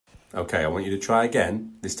Okay, I want you to try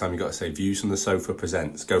again. This time you've got to say Views from the Sofa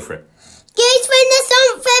presents. Go for it. Views from the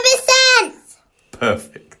Sofa presents.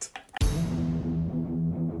 Perfect.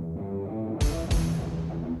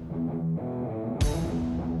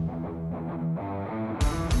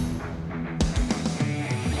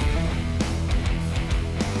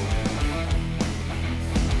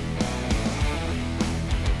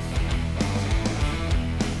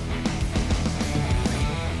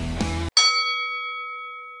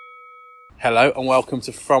 Hello and welcome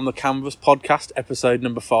to From the Canvas podcast, episode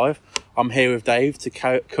number 5. I'm here with Dave to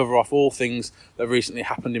cover off all things that recently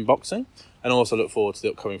happened in boxing and also look forward to the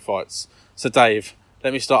upcoming fights. So Dave,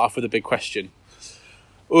 let me start off with a big question.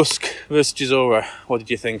 Usyk versus Chisora, what did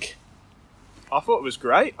you think? I thought it was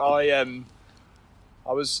great. I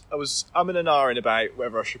was umming and ahhing about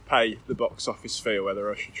whether I should pay the box office fee or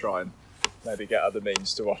whether I should try and maybe get other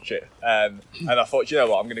means to watch it. And I thought, you know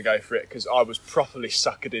what, I'm going to go for it because I was properly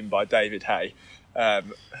suckered in by David Hay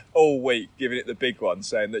all week, giving it the big one,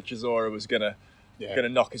 saying that Chisora was going to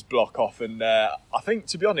knock his block off. And I think,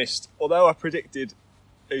 to be honest, although I predicted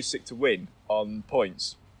Usyk to win on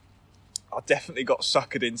points, I definitely got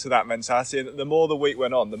suckered into that mentality. And the more the week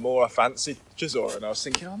went on, the more I fancied Chisora. And I was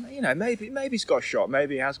thinking, maybe he's got a shot.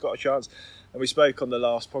 Maybe he has got a chance. And we spoke on the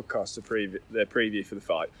last podcast, the preview for the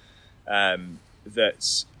fight,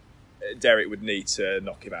 that Derek would need to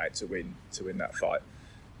knock him out to win that fight,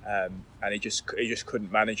 and he just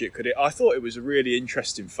couldn't manage it, could he? I thought it was a really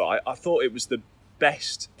interesting fight. I thought it was the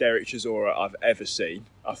best Derek Chisora I've ever seen.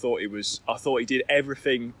 I thought he did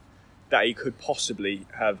everything that he could possibly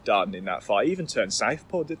have done in that fight. He even turned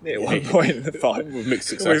southpaw, didn't he, at one point in the fight? With mixed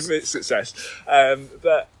success.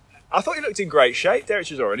 But I thought he looked in great shape, Derek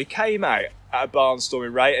Chisora, and he came out at a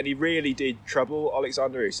barnstorming rate, and he really did trouble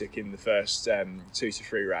Alexander Usyk in the first 2 to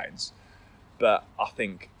 3 rounds. But I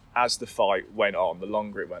think as the fight went on, the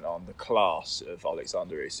longer it went on, the class of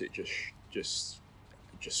Alexander Usyk just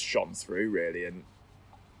shone through, really. And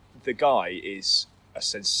the guy is a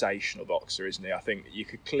sensational boxer, isn't he? I think you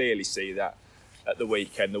could clearly see that at the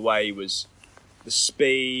weekend. The way he was, the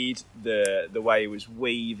speed, the way he was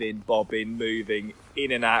weaving, bobbing, moving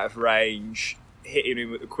in and out of range, hitting him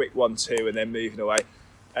with a quick 1-2 and then moving away.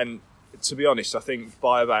 And to be honest, I think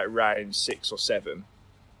by about round 6 or 7,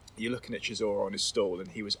 you're looking at Chisora on his stall and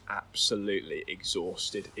he was absolutely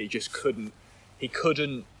exhausted. He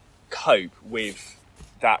couldn't cope with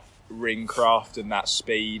that ring craft and that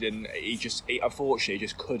speed, and he unfortunately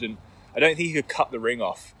just couldn't. I don't think he could cut the ring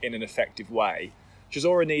off in an effective way.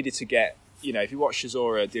 Chisora needed to get, if you watch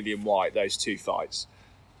Chisora, Dillian White, those 2 fights,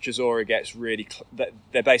 Chisora gets really,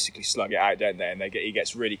 they basically slug it out, don't they? And he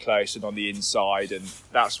gets really close and on the inside, and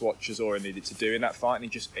that's what Chisora needed to do in that fight. And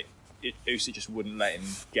Usyk just wouldn't let him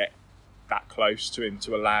get that close to him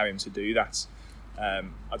to allow him to do that. I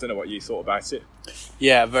don't know what you thought about it.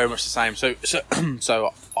 Yeah, very much the same.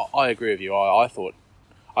 So I agree with you. I thought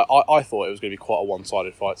it was going to be quite a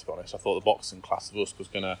one-sided fight, to be honest. I thought the boxing class of Usyk was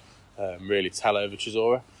going to really tell over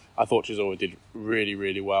Chisora. I thought Chisora did really,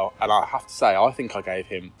 really well, and I have to say, I think I gave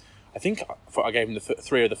him the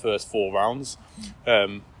 3 of the first 4 rounds,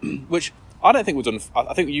 which I don't think was done.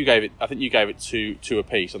 I think you gave it 2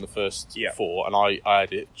 apiece on the first 4, and I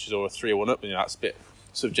had it Chisora 3-1 up, and that's a bit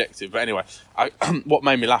subjective. But anyway, what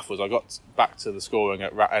made me laugh was I got back to the scoring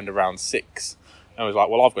at end of round 6. And I was like,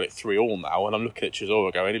 well, I've got it 3-3 now, and I'm looking at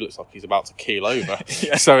Chisora going, he looks like he's about to keel over.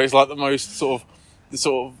 So it's like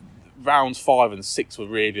the rounds 5 and 6 were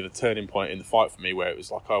really the turning point in the fight for me, where it was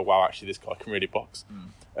like, oh wow, actually this guy can really box.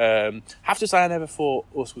 Have to say, I never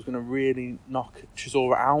thought Usyk was going to really knock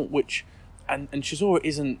Chisora out, and Chisora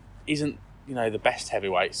isn't the best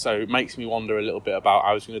heavyweight, so it makes me wonder a little bit about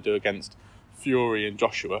how he's going to do against Fury and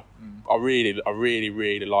Joshua. I really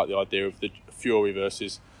like the idea of the Fury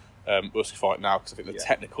versus Usyk fight now, because I think the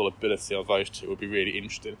technical ability of those two would be really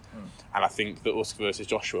interesting. And I think the Usyk versus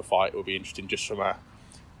Joshua fight will be interesting just from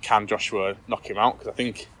can Joshua knock him out, because I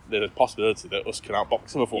think there's a possibility that Usyk can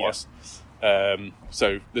outbox him before us.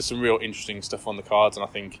 So there's some real interesting stuff on the cards, and I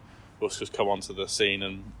think Usyk has come onto the scene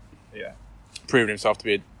and proven himself to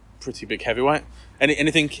be a pretty big heavyweight.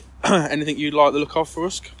 Anything you'd like the look of for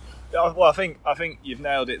Usyk? Well, I think you've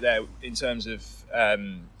nailed it there in terms of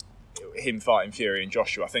him fighting Fury and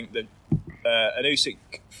Joshua. I think that an Usyk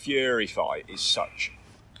Fury fight is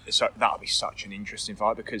that'll be such an interesting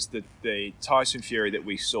fight, because the Tyson Fury that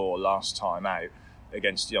we saw last time out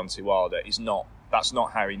against Deontay Wilder that's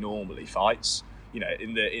not how he normally fights.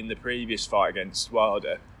 In the previous fight against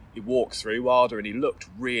Wilder, he walked through Wilder and he looked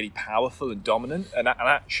really powerful and dominant. And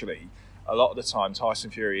actually, a lot of the time, Tyson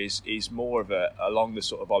Fury is more of along the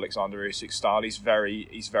sort of Alexander Usyk style. He's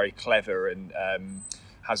very clever and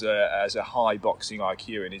has a high boxing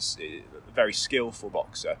IQ and is a very skillful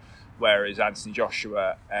boxer, whereas Anthony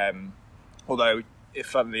Joshua, although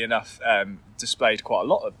funnily enough displayed quite a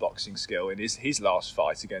lot of boxing skill in his last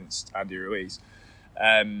fight against Andy Ruiz,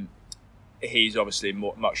 he's obviously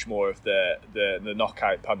much more of the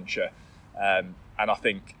knockout puncher, and I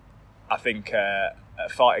think a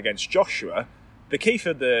fight against Joshua, the key for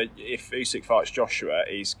if Usyk fights Joshua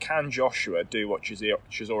is, can Joshua do what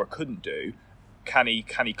Chisora couldn't do? Can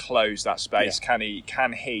he close that space? Yeah.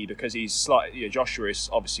 Can he because he's slightly, Joshua is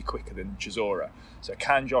obviously quicker than Chisora, so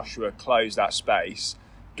can Joshua close that space,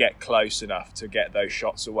 get close enough to get those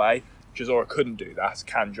shots away? Chisora couldn't do that.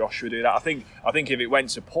 Can Joshua do that? I think if it went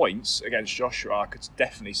to points against Joshua, I could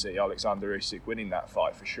definitely see Alexander Usyk winning that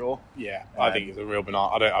fight for sure. Yeah, I think it's a real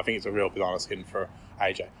banana. I think it's a real banana skin for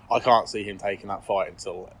AJ. I can't see him taking that fight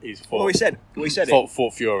until he's fought. Well, we said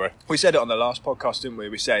fought Fury. We said it on the last podcast, didn't we?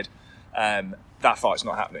 We said that fight's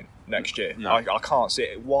not happening next year. No. I can't see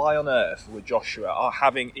it. Why on earth would Joshua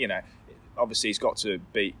having obviously he's got to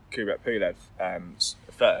beat Kubrat Pulev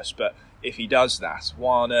first, but if he does that,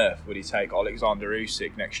 why on earth would he take Alexander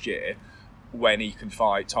Usyk next year when he can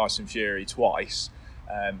fight Tyson Fury twice?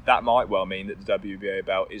 That might well mean that the WBA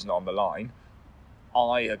belt isn't on the line.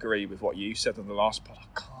 I agree with what you said on the last pod.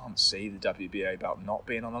 I can't see the WBA belt not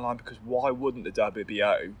being on the line, because why wouldn't the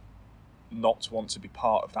WBO not want to be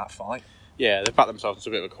part of that fight? Yeah, they've backed themselves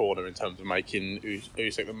into a bit of a corner in terms of making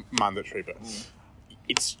Usyk the mandatory, but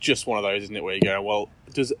it's just one of those, isn't it, where you go, well,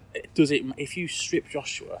 does it, if you strip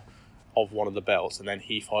Joshua of one of the belts and then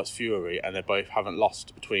he fights Fury and they both haven't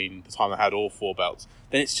lost between the time they had all 4 belts,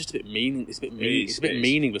 then it's just a bit meaningless,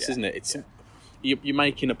 Yeah. Isn't it? You're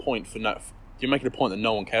making a point you're making a point that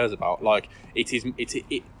no one cares about. Like,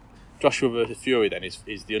 Joshua versus Fury then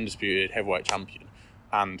is the undisputed heavyweight champion,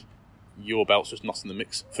 and your belt's just not in the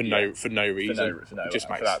mix for no reason. For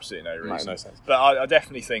absolutely no reason. Makes no sense. But I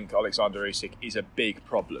definitely think Alexander Usyk is a big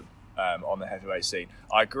problem on the heavyweight scene.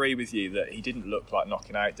 I agree with you that he didn't look like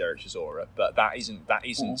knocking out Derek Chisora, but that isn't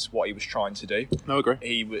what he was trying to do. No, I agree.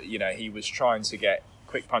 He was trying to get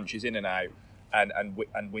quick punches in and out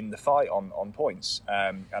and win the fight on points,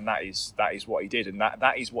 and that is what he did, and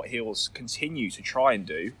that is what he'll continue to try and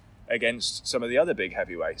do against some of the other big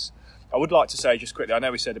heavyweights. I would like to say just quickly, I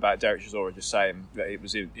know we said about Derek Chisora just saying that it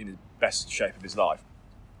was in the best shape of his life.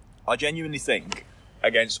 I genuinely think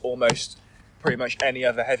against almost pretty much any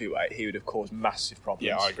other heavyweight, he would have caused massive problems.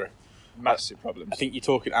 Yeah, I agree. Massive problems. I think you're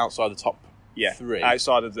talking outside the top 3.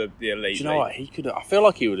 Outside of the elite. Do you know what? I feel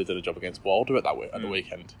like he would have done a job against Wilder at the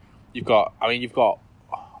weekend.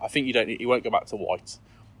 I think he won't go back to White.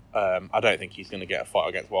 I don't think he's going to get a fight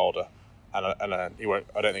against Wilder. And he won't.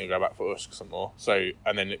 I don't think he'll go back for Usyk some more. So,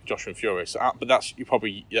 and then Joshua and Fury. So, but that's you're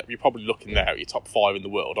probably looking there at your top 5 in the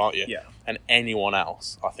world, aren't you? Yeah. And anyone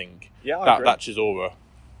else, I think. Yeah, I agree. That Chisora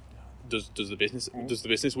does the business. Does the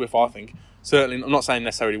business with? I think certainly. I'm not saying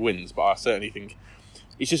necessarily wins, but I certainly think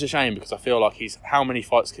it's just a shame, because I feel like how many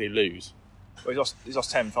fights can he lose? Well, he's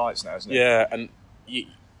lost 10 fights now, hasn't he? Yeah, and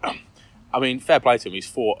fair play to him. He's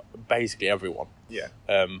fought basically everyone. Yeah.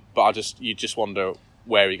 But you just wonder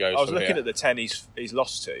where he goes. I was looking at the 10 he's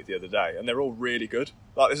lost to the other day, and they're all really good.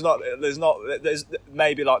 Like there's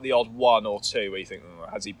maybe like the odd 1 or 2 where you think,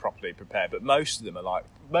 has he properly prepared? But most of them are like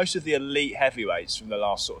most of the elite heavyweights from the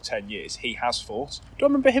last sort of 10 years. He has fought. Do I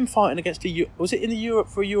remember him fighting against was it in the Europe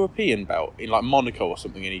for a European belt in like Monaco or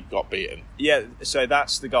something, and he got beaten? Yeah, so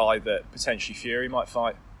that's the guy that potentially Fury might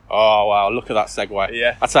fight. Oh wow! Look at that segue.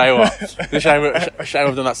 Yeah, I tell you what, it's a shame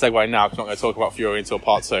I've done that segue now, because I'm not going to talk about Fury until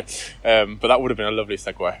part 2. But that would have been a lovely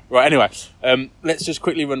segue. Right. Anyway, let's just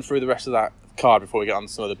quickly run through the rest of that card before we get on to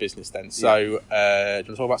some other business. Then, so do you want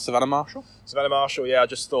to talk about Savannah Marshall? Savannah Marshall, yeah. I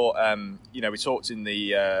just thought, we talked in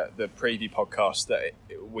the preview podcast that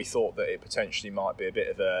we thought that it potentially might be a bit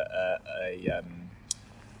of a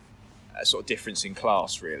sort of difference in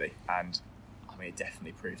class, really, and I mean, it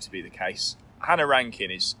definitely proved to be the case. Hannah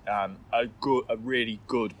Rankin is a really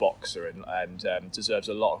good boxer, and deserves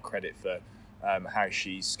a lot of credit for how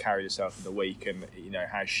she's carried herself in the week, and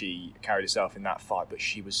how she carried herself in that fight. But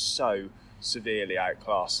she was so severely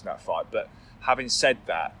outclassed in that fight. But having said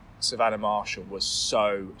that, Savannah Marshall was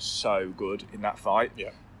so good in that fight.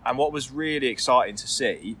 Yeah. And what was really exciting to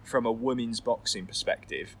see from a women's boxing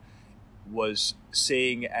perspective was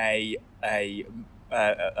seeing a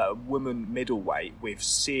woman middleweight with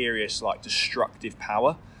serious, like, destructive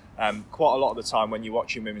power. Quite a lot of the time when you're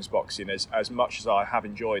watching women's boxing, as much as I have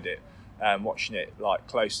enjoyed it, watching it like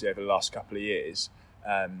closely over the last couple of years,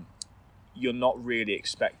 you're not really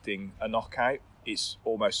expecting a knockout. It's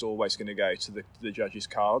almost always going to go to the judges'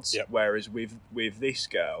 cards. Yep. Whereas with this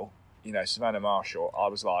girl, Savannah Marshall, I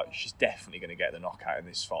was like, she's definitely going to get the knockout in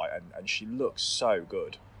this fight, and she looks so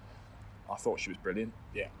good. I thought she was brilliant.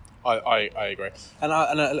 Yeah, I agree. And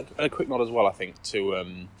a quick nod as well, I think,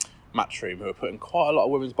 to Matchroom, who are putting quite a lot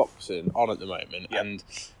of women's boxing on at the moment. Yeah. And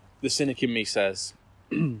the cynic in me says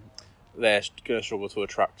they're going to struggle to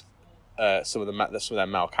attract some of their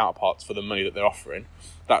male counterparts for the money that they're offering.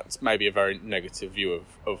 That's maybe a very negative view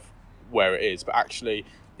of where it is, but actually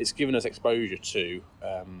it's given us exposure to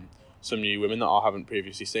some new women that I haven't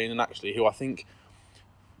previously seen, and actually who I think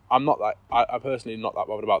I'm personally not that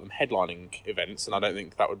bothered about them headlining events, and I don't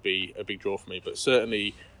think that would be a big draw for me. But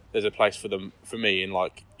certainly, there's a place for them for me in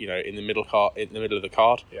in the middle of the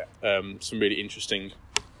card. Yeah. Some really interesting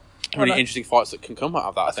fights that can come out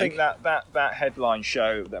of that. I think that headline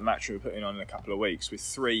show that Matchroom are putting on in a couple of weeks with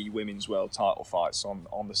 3 women's world title fights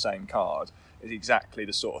on the same card is exactly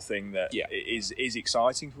the sort of thing that is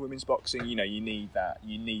exciting for women's boxing. You need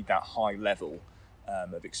that high level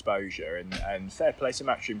of exposure, and fair play to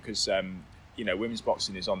Matchroom because women's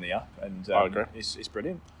boxing is on the up, and I agree. It's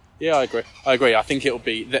brilliant. Yeah, I agree. I think it'll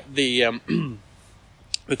be the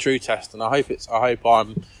true test, and I hope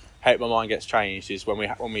my mind gets changed is when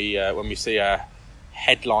we see a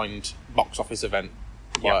headlined box office event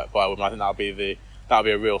by a woman. I think that'll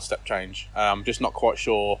be a real step change. I'm just not quite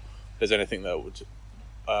sure there's anything that would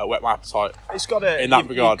whet my appetite. It's got to, in that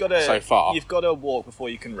regard so far. You've got to walk before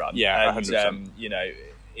you can run. Yeah, and 100%.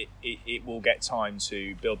 It will get time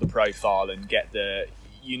to build the profile and get the.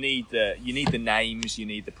 You need the names, you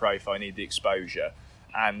need the profile, you need the exposure,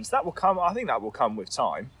 and that will come. I think that will come with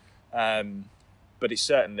time. But it's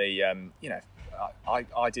certainly,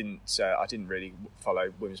 I didn't really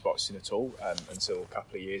follow women's boxing at all until a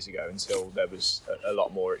couple of years ago, until there was a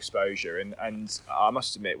lot more exposure. And I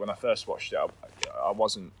must admit, when I first watched it, I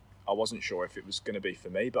wasn't sure if it was going to be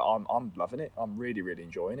for me, but I'm loving it. I'm really, really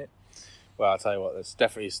enjoying it. Well, I'll tell you what, there's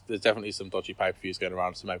definitely some dodgy pay-per-views going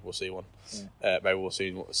around, so maybe we'll see one. Maybe we'll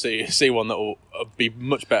see one that will be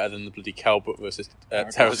much better than the bloody Kelbrook versus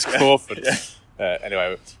Terence Crawford. Anyway,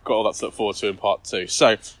 we've got all that to look forward to in part 2.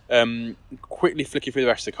 So, quickly flicking through the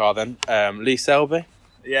rest of the card then. Lee Selby.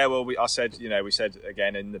 Yeah, well, we said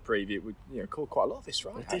again in the preview, we called quite a lot of this,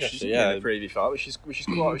 right? Actually, in the preview fight, which is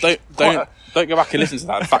quite. Don't go back and listen to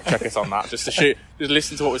that and fact check us on that. Just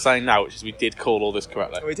listen to what we're saying now, which is we did call all this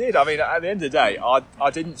correctly. We did. I mean, at the end of the day,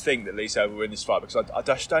 I didn't think that Lee Selby would win this fight because I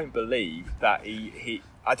just don't believe that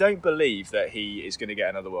I don't believe that he is going to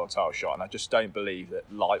get another world title shot, and I just don't believe that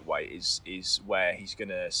lightweight is where he's going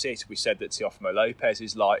to sit. We said that Teofimo Lopez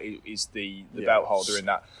is the belt holder in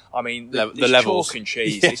that. I mean, the levels. Chalk and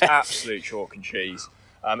cheese. It's absolute chalk and cheese.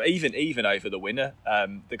 Even over the winner,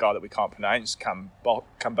 the guy that we can't pronounce,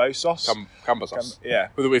 Cambosos. Cambosos. Yeah.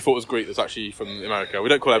 Who we thought was Greek, that's actually from America. We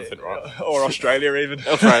don't call everything right. Or Australia, even.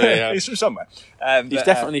 Australia, yeah. He's from somewhere. He's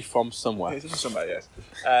definitely from somewhere. He's from somewhere, yes.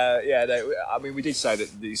 I mean, we did say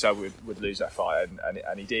that Lee Selby would lose that fight,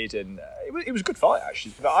 and he did, and it was a good fight,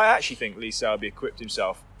 actually. I actually think Lee Selby equipped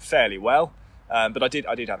himself fairly well, but I did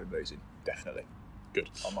have him losing, definitely. Good.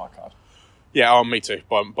 On my card. Yeah, me too,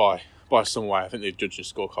 by some way. I think the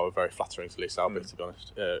judges' scorecard were very flattering to Lee Selby, to be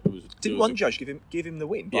honest. Didn't one judge give him the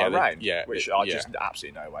win by a round? Which I just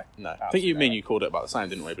absolutely no way. No, I think you called it about the same,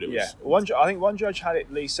 didn't we? But it was I think one judge had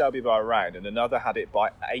it Lee Selby by a round, and another had it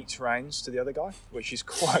by 8 rounds to the other guy, which is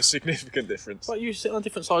quite a significant difference. But you sit on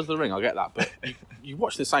different sides of the ring, I get that, but you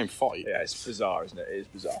watch the same fight. Yeah, it's bizarre, isn't it? It is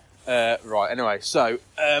bizarre. Right. Anyway, so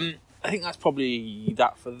I think that's probably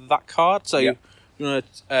that for that card. So you want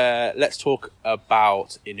to let's talk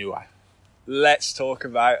about Inoue. Let's talk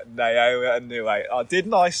about Naoya Inoue.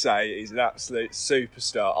 Didn't I say he's an absolute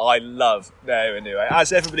superstar? I love Naoya Inoue,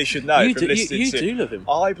 as everybody should know. You do love him.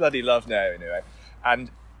 I bloody love Naoya Inoue, and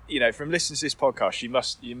from listening to this podcast,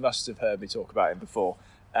 you must have heard me talk about him before.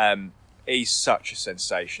 He's such a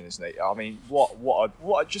sensation, isn't he? I mean, what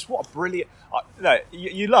a brilliant.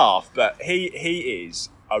 You laugh, but he is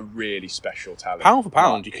a really special talent. Pound for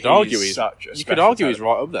pound, you could argue he's right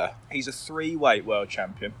up there. He's a 3-weight world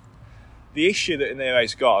champion. The issue that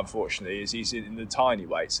Inoue's got, unfortunately, is he's in the tiny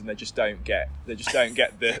weights, and they just don't get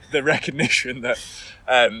the recognition that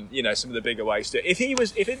some of the bigger weights do. If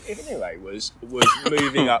Inoue was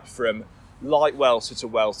moving up from light welter to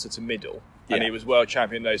welter to middle, and he was world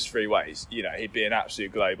champion in those 3 ways, he'd be an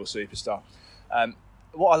absolute global superstar.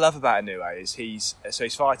 What I love about Inoue is he's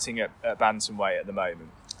fighting at bantamweight at the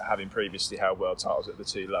moment, having previously held world titles at the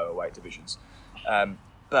 2 lower weight divisions.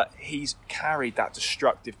 But he's carried that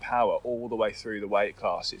destructive power all the way through the weight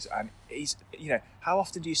classes. And he's, how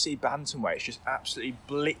often do you see bantamweights just absolutely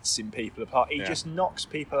blitzing people apart? He just knocks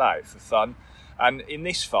people out for fun. And in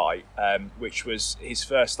this fight, which was his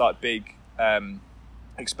first big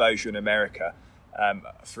exposure in America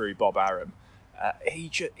through Bob Arum,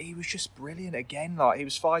 he was just brilliant again. Like, he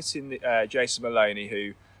was fighting Jason Maloney,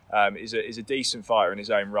 who is a decent fighter in his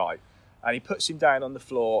own right, and he puts him down on the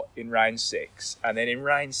floor in round 6, and then in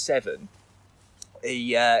round 7,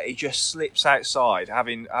 he just slips outside,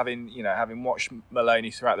 having watched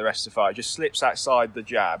Maloney throughout the rest of the fight, just slips outside the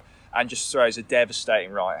jab and just throws a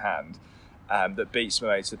devastating right hand that beats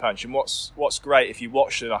Maloney to the punch. And what's great, if you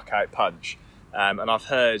watch the knockout punch, and I've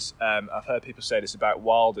heard people say this about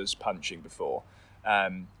Wilder's punching before,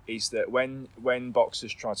 is that when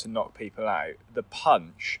boxers try to knock people out, the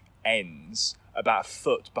punch ends about a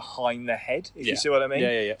foot behind their head, if you see what I mean.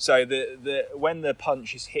 Yeah. So when the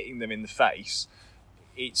punch is hitting them in the face,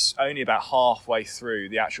 it's only about halfway through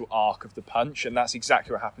the actual arc of the punch, and that's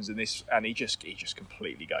exactly what happens in this. And he just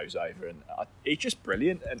completely goes over, and he's just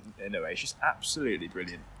brilliant. And in a way, he's just absolutely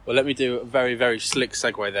brilliant. Well, let me do a very, very slick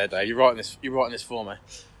segue there, Dave. You're writing this for me.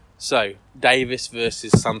 So, Davis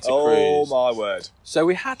versus Santa Cruz. Oh my word! So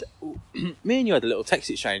we had me and you had a little text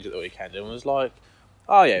exchange at the weekend, and it was like,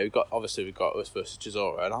 oh yeah, we've got us versus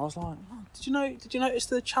Chisora, and I was like, oh, did you notice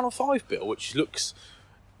the Channel 5 bill, which looks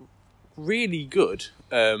really good,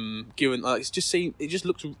 given like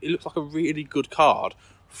it looks like a really good card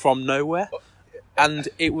from nowhere, and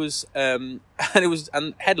it was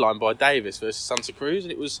headlined by Davis versus Santa Cruz,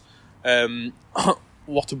 and it was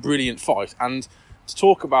what a brilliant fight. And to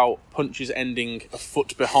talk about punches ending a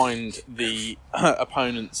foot behind the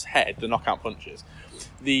opponent's head, the knockout punches,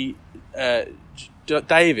 the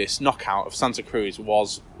Davis knockout of Santa Cruz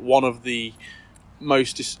was one of the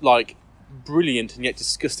most brilliant and yet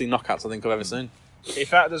disgusting knockouts I think I've ever seen.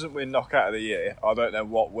 If that doesn't win knockout of the year, I don't know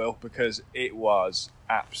what will, because it was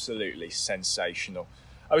absolutely sensational.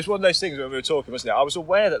 It was one of those things when we were talking, wasn't it? I was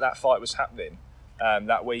aware that fight was happening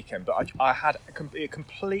that weekend, but it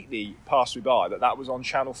completely passed me by that was on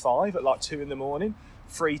Channel 5 at 2 a.m,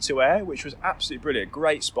 free to air, which was absolutely brilliant.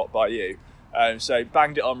 Great spot by you. So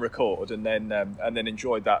banged it on record, and then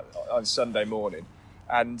enjoyed that on Sunday morning.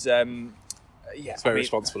 And it's very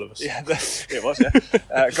responsible of us. Yeah, it was.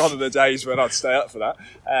 Yeah, gone are the days when I'd stay up for that.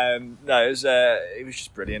 No, it was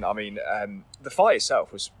just brilliant. I mean, the fight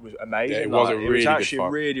itself was amazing. Yeah, it was it was actually a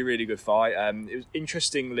really, really good fight. It was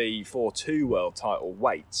interestingly for 2 world title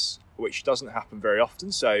weights, which doesn't happen very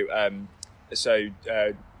often. So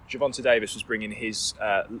Gervonta Davis was bringing his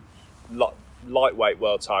lightweight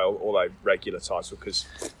world title, although regular title, because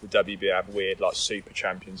the WBA have weird super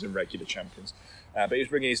champions and regular champions. But he was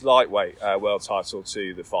bringing his lightweight world title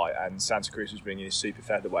to the fight, and Santa Cruz was bringing his super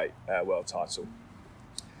featherweight world title.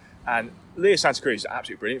 And Leo Santa Cruz is an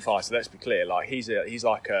absolutely brilliant fighter. Let's be clear, he's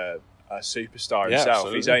like a superstar himself.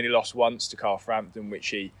 Absolutely. He's only lost once to Carl Frampton, which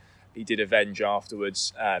he did avenge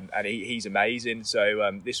afterwards, and he's amazing.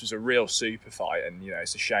 So this was a real super fight, and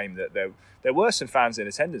it's a shame that there were some fans in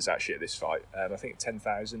attendance actually at this fight. I think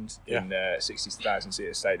 10,000 in 60,000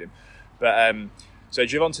 seater stadium, but. So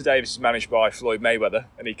Gervonta Davis is managed by Floyd Mayweather,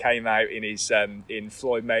 and he came out in his in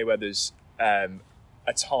Floyd Mayweather's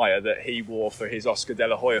attire that he wore for his Oscar De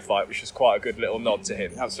La Hoya fight, which was quite a good little nod to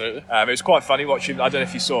him. Absolutely. It was quite funny watching. I don't know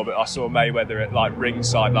if you saw, but I saw Mayweather at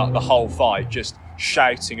ringside, the whole fight, just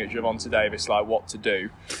shouting at Gervonta Davis what to do.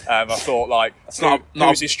 I thought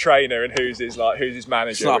who's his trainer and who's his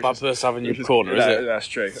manager. It's not a bad person having your corner, is it? That's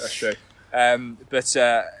true. But.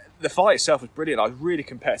 The fight itself was brilliant. A really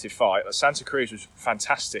competitive fight. Santa Cruz was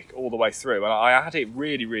fantastic all the way through, and I had it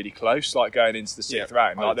really, really close. Going into the 6th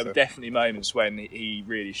round, there were definitely moments when he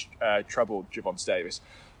really troubled Gervonta Davis.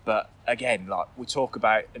 But again, we talk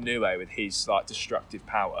about Inoue with his destructive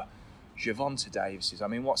power. Gervonta Davis is,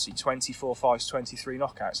 what's he? 24 fights, 23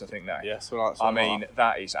 knockouts, I think now. Yes,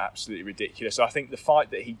 that is absolutely ridiculous. So I think the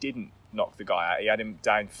fight that he didn't knock the guy out, he had him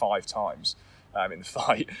down 5 times in the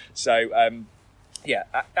fight. So. Yeah,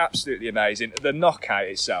 absolutely amazing. The knockout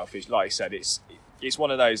itself is, like I said, it's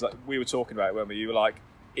one of those we were talking about when you were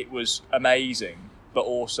it was amazing but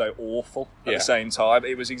also awful at the same time.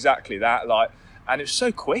 It was exactly that. And it was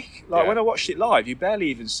so quick. When I watched it live, you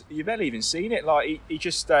barely even seen it. He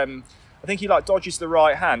just I think he dodges the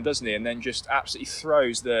right hand, doesn't he, and then just absolutely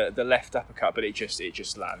throws the left uppercut, but it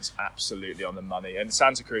just lands absolutely on the money. And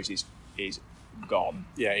Santa Cruz is gone.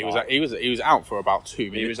 Yeah, he was out for about 2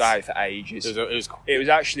 minutes. He was out for ages. It was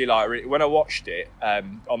actually when I watched it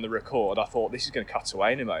on the record, I thought this is going to cut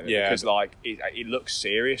away in a moment because it looks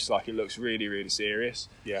serious. It looks really, really serious.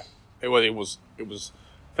 Yeah, it was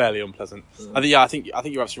fairly unpleasant. I think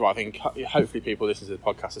you're absolutely right. I think hopefully people listening to the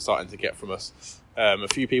podcast are starting to get from us a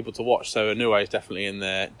few people to watch. So Inoue is definitely in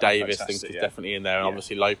there. Davis thinks is definitely in there, and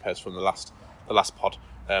obviously Lopez from the last last pod.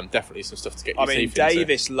 Definitely some stuff to get your I mean, teeth into.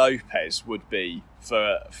 Davis Lopez would be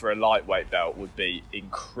for a lightweight belt would be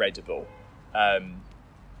incredible.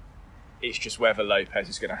 It's just whether Lopez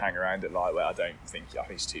is going to hang around at lightweight. I think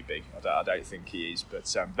he's too big. I don't think he is. But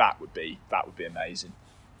that would be amazing.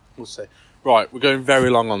 We'll see. Right, we're going very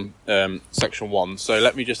long on section 1. So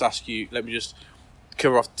let me just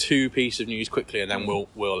cover off 2 pieces of news quickly, and then we'll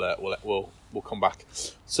come back.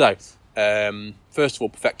 So first of all,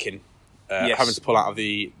 Povetkin having to pull out of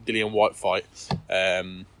the Dillian Whyte fight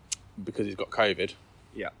because he's got COVID.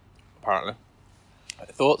 Yeah, apparently.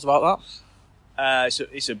 Thoughts about that?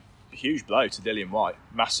 It's a huge blow to Dillian Whyte,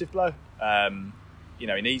 massive blow. He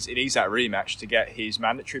needs that rematch to get his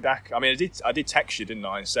mandatory back. I mean, I did text you, didn't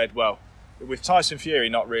I, and said, well, with Tyson Fury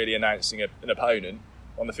not really announcing an opponent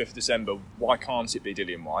on the 5th of December, why can't it be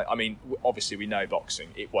Dillian Whyte? I mean, obviously we know boxing,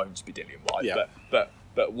 it won't be Dillian Whyte, yeah.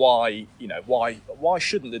 but why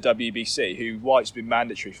shouldn't the WBC, who White's been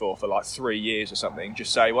mandatory for like 3 years or something,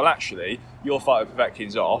 just say, well, actually, your fight with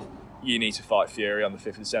Povetkin's off, you need to fight Fury on the 5th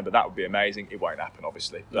of December. That would be amazing. It won't happen,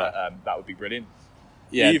 obviously, but that would be brilliant.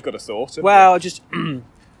 Yeah. You've got a thought? Well, just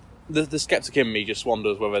the sceptic in me just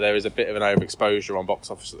wonders whether there is a bit of an overexposure on box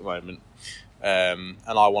office at the moment, and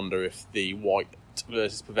I wonder if the Whyte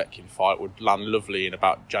versus Povetkin fight would land lovely in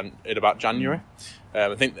about January.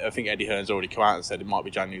 I think Eddie Hearn's already come out and said it might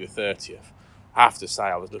be January the 30th. I have to say,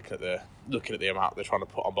 I was looking at the amount they're trying to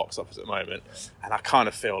put on box office at the moment, and I kind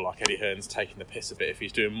of feel like Eddie Hearn's taking the piss a bit if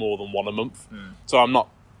he's doing more than one a month. So I'm not.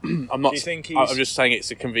 Do you think I'm just saying it's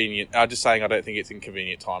a convenient. I'm just saying I don't think it's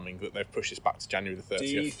inconvenient timing that they've pushed this back to January the 30th. Do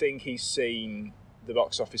you think he's seen the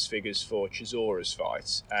box office figures for Chisora's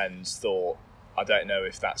fight and thought, I don't know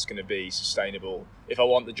if that's going to be sustainable? If I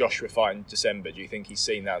want the Joshua fight in December, do you think he's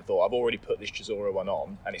seen that and thought, I've already put this Chisora one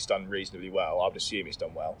on and it's done reasonably well? I would assume it's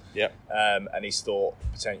done well. Yeah. And he's thought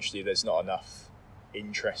potentially there's not enough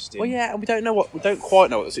interest in. Well, yeah, and we don't quite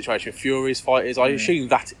know what the situation with Fury's fight is. I assume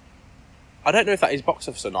that. I don't know if that is box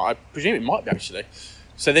office or not. I presume it might be, actually.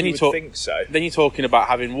 So then you think so. Then you're talking about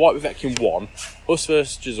having Whyte Povetkin 1, us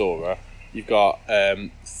versus Chisora. You've got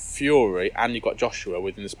Fury and you've got Joshua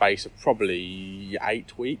within the space of probably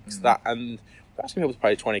 8 weeks. That's going to be able to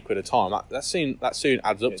pay £20 a time. That soon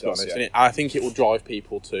adds up, to be honest. Yeah. And I think it will drive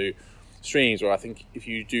people to streams. Where I think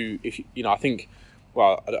I think.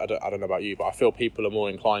 Well, I don't know about you, but I feel people are more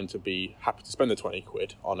inclined to be happy to spend the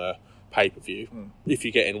 £20 on a pay-per-view if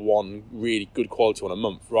you're getting one really good quality one a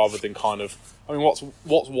month, rather than kind of, I mean, what's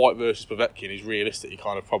Whyte versus Povetkin is realistically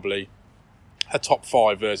kind of probably a top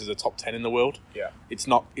 5 versus a top 10 in the world. Yeah, it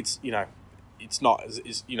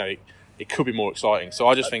could be more exciting. So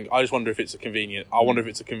I just wonder if it's a convenient. I wonder if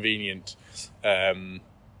it's a convenient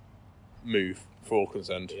move for all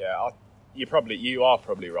concerned. Yeah, you are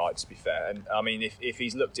probably right, to be fair. And I mean, if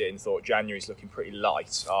he's looked at it and thought January's looking pretty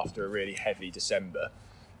light after a really heavy December.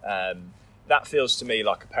 That feels to me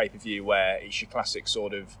like a pay-per-view where it's your classic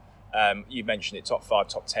sort of, you mentioned it, top 5,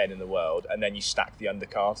 top 10 in the world, and then you stack the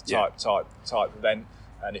undercard type event.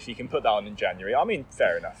 And if you can put that on in January, I mean,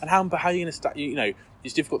 fair enough. And how are you going to stack?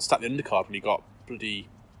 It's difficult to stack the undercard when you've got bloody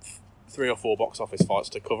 3 or 4 box office fights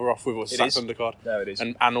to cover off with a stacked undercard. No, it is.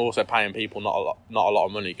 And also paying people not a lot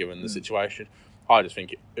of money given the situation. I just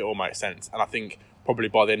think it all makes sense. And I think probably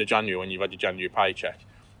by the end of January, when you've had your January paycheck,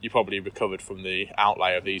 you probably recovered from the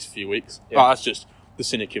outlay of these few weeks. Yeah. But that's just the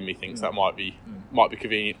cynic in me thinks that might be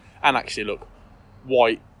convenient. And actually, look,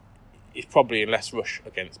 Whyte is probably in less rush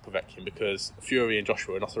against Povetkin because Fury and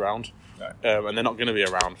Joshua are not around, and they're not going to be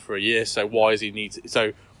around for a year. So why does he need to?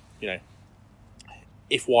 So,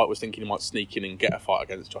 if Whyte was thinking he might sneak in and get a fight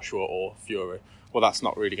against Joshua or Fury, well, that's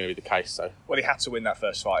not really going to be the case. So, well, he had to win that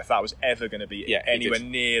first fight if that was ever going to be anywhere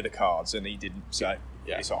near the cards, and he didn't. So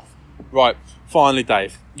it's off. Right, finally,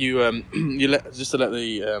 Dave, you just to let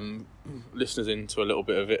the listeners into a little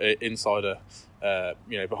bit of insider,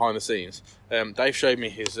 behind the scenes. Dave showed me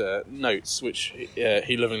his notes, which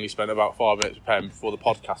he lovingly spent about 5 minutes preparing before the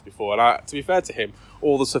podcast. And to be fair to him,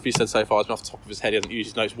 all the stuff he said so far has been off the top of his head. He hasn't used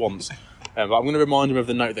his notes once. But I'm going to remind him of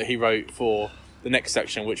the note that he wrote for the next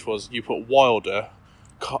section, which was you put Wilder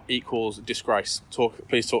equals disgrace.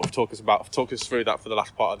 Please talk us through that for the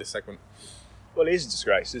last part of this segment. Well, it is a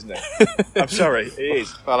disgrace, isn't it? I'm sorry, it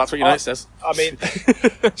is. Well, that's what your note says. I mean,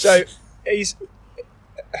 so he's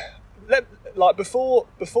like before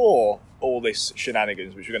all this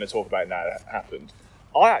shenanigans, which we're going to talk about now, happened.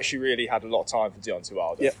 I actually really had a lot of time for Deontay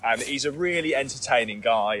Wilder, and he's a really entertaining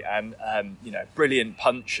guy, and brilliant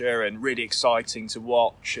puncher, and really exciting to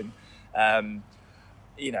watch, and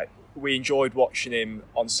we enjoyed watching him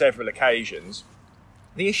on several occasions.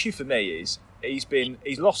 The issue for me is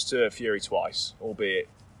he's lost to Fury twice, albeit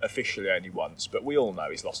officially only once, but we all know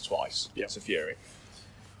he's lost twice to Fury.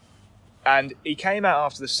 And he came out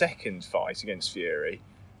after the second fight against Fury,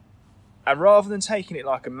 and rather than taking it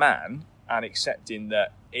like a man and accepting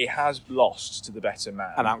that he has lost to the better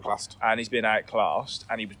man And outclassed. and he's been outclassed,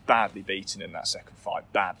 and he was badly beaten in that second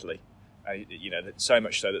fight, badly. So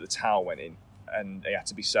much so that the towel went in, and he had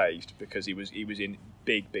to be saved because he was in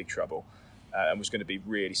big trouble and was going to be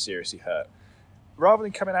really seriously hurt. Rather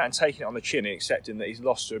than coming out and taking it on the chin and accepting that he's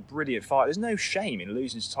lost to a brilliant fighter, there's no shame in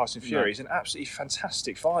losing to Tyson Fury. No. He's an absolutely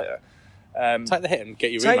fantastic fighter. Take the hit and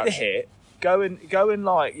get your Take rematch. the hit. Go and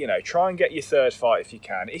try and get your third fight if you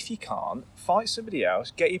can. If you can't, fight somebody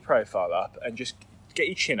else, get your profile up, and just get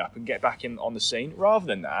your chin up and get back in on the scene. Rather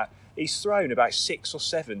than that, he's thrown about 6 or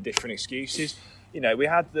 7 different excuses. We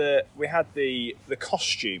had the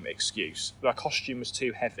costume excuse. My costume was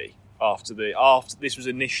too heavy after this was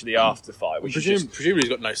initially after the fight. Which Presumably he's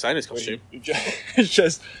got no say in his costume. it was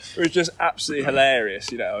just absolutely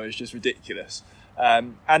hilarious. It was just ridiculous.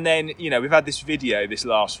 And then we've had this video this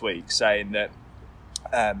last week saying that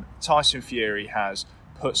Tyson Fury has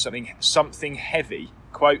put something heavy,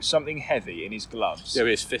 quote, something heavy in his gloves. Yeah,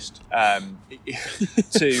 with his fist.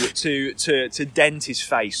 To dent his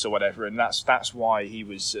face or whatever, and that's why he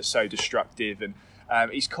was so destructive. And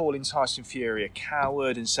he's calling Tyson Fury a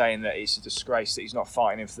coward and saying that it's a disgrace that he's not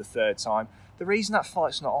fighting him for the third time. The reason that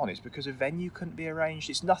fight's not on is because a venue couldn't be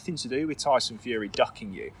arranged. It's nothing to do with Tyson Fury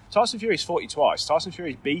ducking you. Tyson Fury's fought you twice. Tyson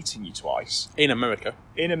Fury's beaten you twice. In America.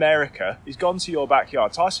 He's gone to your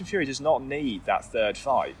backyard. Tyson Fury does not need that third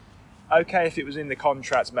fight. Okay, if it was in the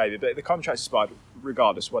contract, maybe, but the contract's expired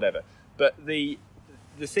regardless, whatever. But the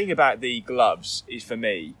thing about the gloves is, for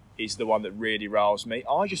me, is the one that really riles me.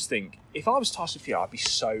 I just think, if I was Tyson Fury, I'd be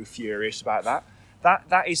so furious about that.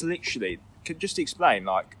 That is literally, just to explain,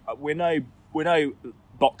 like, we're no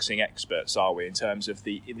boxing experts, are we, in terms of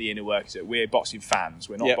the inner workings? We're boxing fans,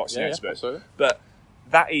 we're not boxing experts. But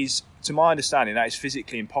that is, to my understanding, that is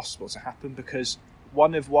physically impossible to happen, because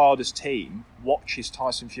one of Wilder's team watches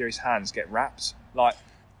Tyson Fury's hands get wrapped. Like,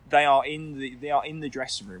 they are in the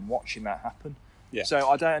dressing room watching that happen. Yeah. So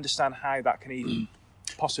I don't understand how that can even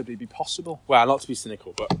possibly be possible. Well, not to be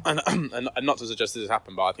cynical, but and not to suggest this has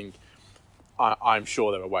happened, but I think I'm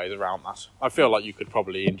sure there are ways around that. I feel like you could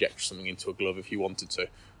probably inject something into a glove if you wanted to.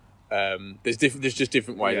 There's just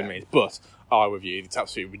different ways and means. But I'm with you. It's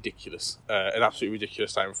absolutely ridiculous. An absolutely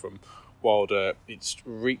ridiculous statement from Wilder. It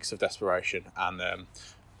reeks of desperation, and I think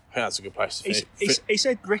that's a good place to finish. He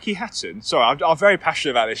said Ricky Hatton. Sorry, I'm very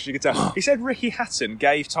passionate about this. You can tell. He said Ricky Hatton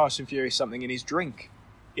gave Tyson Fury something in his drink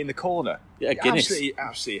in the corner. Yeah, a Guinness.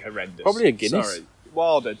 Absolutely horrendous. Probably a Guinness. Sorry,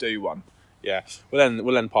 Wilder, do one. Yeah,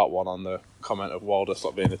 we'll end part 1 on the comment of Wilder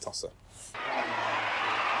stop being a tosser.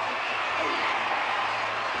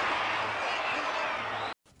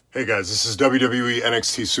 Hey guys, this is WWE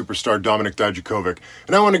NXT superstar Dominik Dijakovic,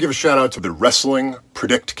 and I want to give a shout out to the Wrestling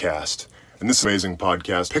Predict Cast. And this amazing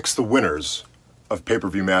podcast picks the winners of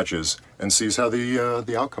pay-per-view matches and sees how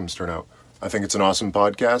the outcomes turn out. I think it's an awesome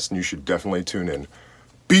podcast, and you should definitely tune in.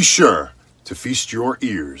 Be sure to feast your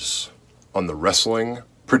ears on the Wrestling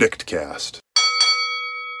Predict Cast.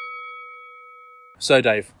 So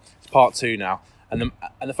Dave, it's part 2 now, and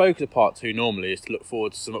the focus of part 2 normally is to look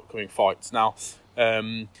forward to some upcoming fights. Now,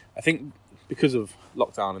 I think because of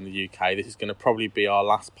lockdown in the UK, this is going to probably be our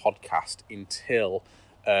last podcast until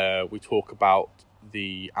we talk about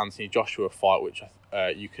the Anthony Joshua fight, which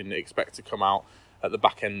you can expect to come out at the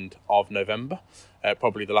back end of November,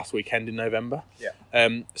 probably the last weekend in November.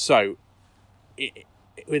 Yeah. So,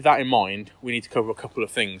 with that in mind, we need to cover a couple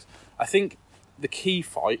of things. I think the key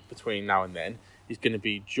fight between now and then is going to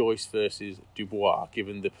be Joyce versus Dubois,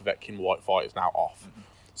 given the Povetkin-White fight is now off. Mm-hmm.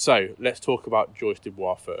 So, let's talk about Joyce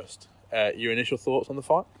Dubois first. Your initial thoughts on the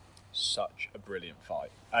fight? Such a brilliant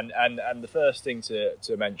fight. And the first thing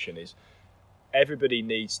to mention is everybody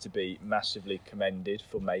needs to be massively commended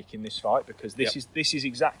for making this fight, because this is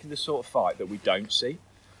exactly the sort of fight that we don't see,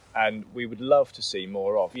 and we would love to see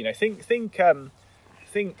more of.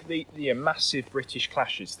 Think the massive British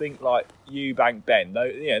clashes. Think like Eubank Ben.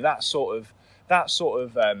 That sort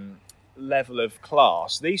of level of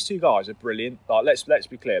class. These two guys are brilliant. Like, let's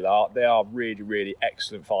be clear, they are really, really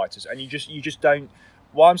excellent fighters, and you just don't.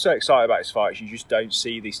 Why I'm so excited about this fight is you just don't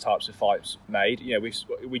see these types of fights made.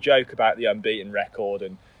 We joke about the unbeaten record,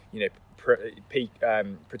 and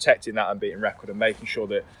protecting that unbeaten record and making sure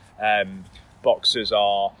that boxers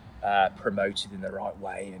are promoted in the right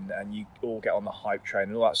way, and you all get on the hype train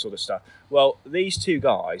and all that sort of stuff. Well, these two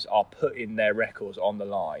guys are putting their records on the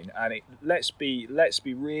line, and let's be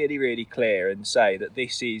really, really clear and say that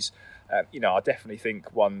this is, I definitely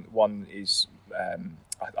think one is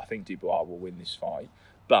I think Dubois will win this fight.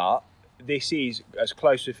 But this is as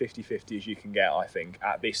close to 50-50 as you can get, I think,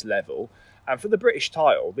 at this level. And for the British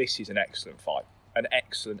title, this is an excellent fight. An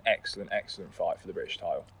excellent fight for the British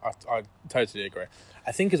title. I totally agree.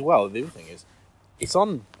 I think as well, the other thing is, it's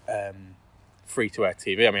on free-to-air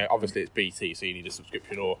TV. I mean, obviously it's BT, so you need a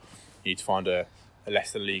subscription, or you need to find a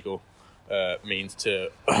less than legal means to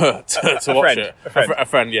watch it. A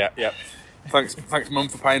friend, yeah. Thanks, Mum,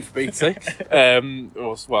 for paying for BT.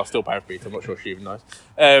 Well, still paying for BT. I'm not sure she even knows.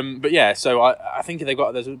 But yeah, so I think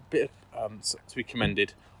there's a bit to be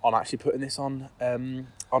commended on actually putting this on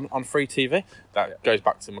free TV. That goes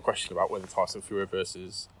back to my question about whether Tyson Fury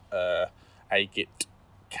versus Agit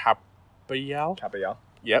Kabayel.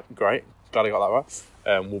 Yep, great. Glad I got that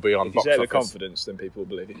right. Will be on. If you say it with confidence, then people will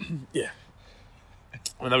believe it. Yeah.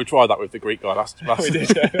 I know we tried that with the Greek guy last. We did.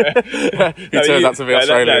 He turned out to be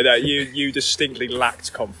Australian. No, you distinctly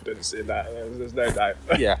lacked confidence in that. There's no doubt.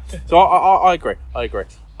 Yeah. So I agree.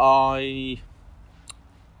 I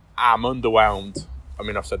am underwhelmed. I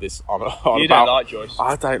mean, I've said this on you about. Don't like Joyce.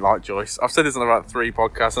 I don't like Joyce. I've said this on about 3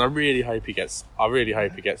 podcasts, and I really hope he gets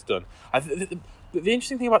done. The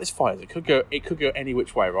interesting thing about this fight is it could go any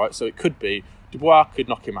which way, right? So it could be Dubois could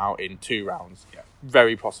knock him out in 2 rounds,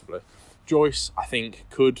 very possibly. Joyce, I think,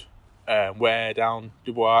 could wear down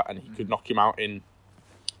Dubois, and he could knock him out in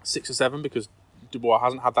 6 or 7 because Dubois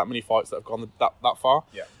hasn't had that many fights that have gone that far.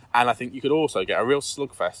 Yeah. And I think you could also get a real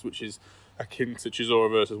slugfest, which is akin to Chisora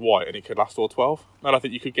versus White, and it could last all 12. And I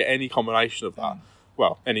think you could get any combination of that.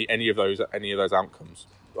 Well, any of those outcomes.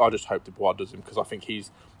 I just hope Dubois does him because I think he's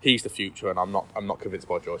the future, and I'm not convinced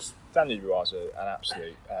by Joyce. Daniel Dubois is an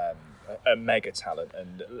absolute a mega talent,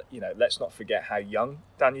 and let's not forget how young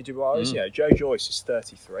Daniel Dubois is. Joe Joyce is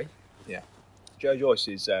 33. Yeah. Joe Joyce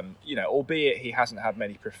is, albeit he hasn't had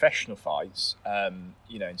many professional fights, in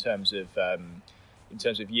terms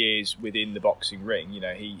of years within the boxing ring,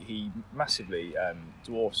 he massively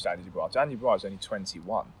dwarfs Daniel Dubois. Daniel Dubois is only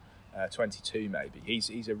 21, 22 maybe.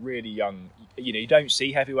 He's a really young. You don't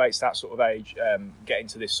see heavyweights that sort of age getting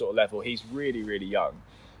to this sort of level. He's really, really young.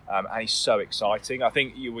 And he's so exciting. I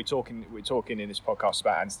think we're talking in this podcast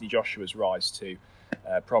about Anthony Joshua's rise to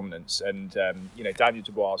prominence, and Daniel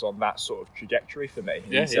Dubois is on that sort of trajectory for me.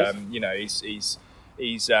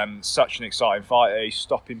 He's such an exciting fighter. He's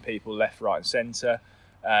stopping people left, right, and centre.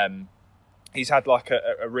 He's had like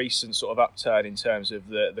a recent sort of upturn in terms of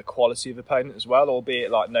the quality of opponent as well,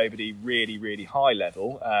 albeit like nobody really, really high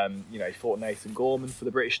level. He fought Nathan Gorman for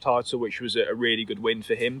the British title, which was a really good win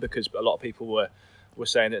for him because a lot of people were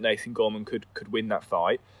saying that Nathan Gorman could win that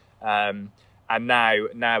fight. And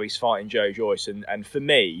now he's fighting Joe Joyce. And for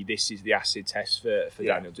me, this is the acid test for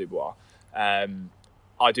Daniel Dubois.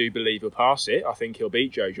 I do believe he'll pass it. I think he'll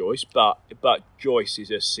beat Joe Joyce, but Joyce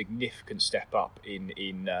is a significant step up in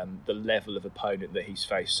the level of opponent that he's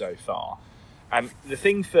faced so far. And the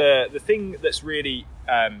thing that's really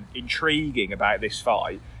intriguing about this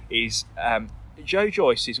fight is Joe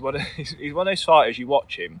Joyce is one of those fighters. You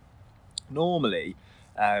watch him normally.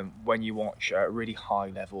 When you watch a really high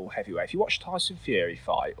level heavyweight, if you watch Tyson Fury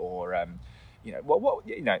fight or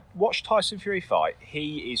watch Tyson Fury fight,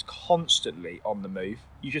 he is constantly on the move.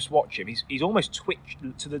 You just watch him. He's almost twitch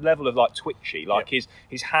to the level of like twitchy. Like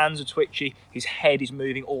his hands are twitchy. His head is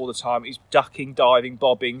moving all the time. He's ducking, diving,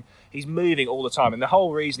 bobbing. He's moving all the time. And the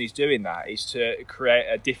whole reason he's doing that is to create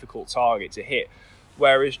a difficult target to hit.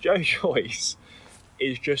 Whereas Joe Joyce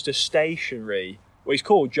is just a stationary. Well, he's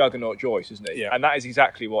called Juggernaut Joyce, isn't he? Yeah. And that is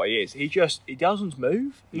exactly what he is. He doesn't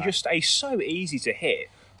move. He's so easy to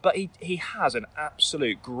hit. But he has an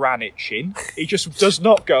absolute granite chin. He just does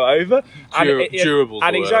not go over. Durable.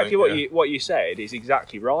 And exactly what you said is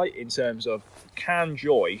exactly right in terms of, can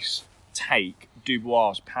Joyce take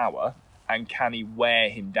Dubois' power and can he wear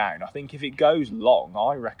him down? I think if it goes long,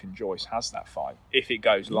 I reckon Joyce has that fight. If it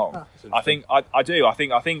goes long, I think I do. I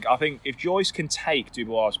think if Joyce can take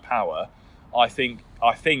Dubois' power, I think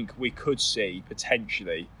we could see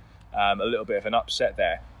potentially a little bit of an upset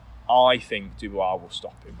there. I think Dubois will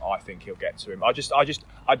stop him. I think he'll get to him. I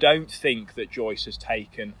don't think that Joyce has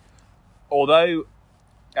taken, although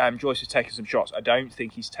Joyce has taken some shots, I don't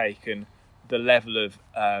think he's taken the level of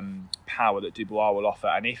power that Dubois will offer.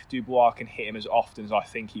 And if Dubois can hit him as often as I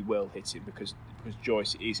think he will hit him, because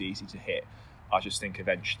Joyce is easy to hit, I just think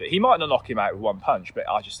eventually he might not knock him out with one punch, but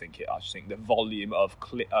I just think the volume of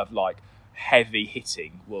like heavy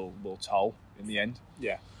hitting will toll in the end.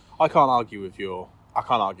 Yeah, I can't argue with your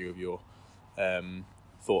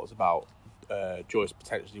thoughts about Joyce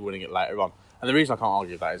potentially winning it later on. And the reason I can't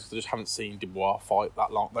argue with that is because I just haven't seen Dubois fight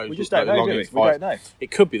that long. We just don't know, do we? We don't know.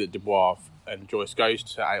 It could be that Dubois and Joyce goes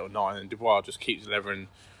to 8 or 9, and Dubois just keeps delivering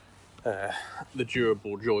the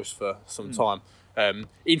durable Joyce for some time.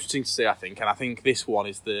 Interesting to see, I think, and I think this one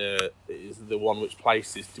is the one which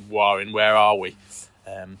places Dubois in where are we?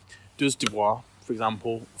 Does Dubois, for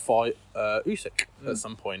example, fight Usyk at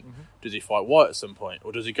some point? Mm-hmm. Does he fight White at some point,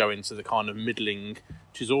 or does he go into the kind of middling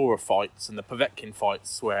Chisora fights and the Povetkin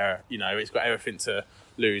fights where it's got everything to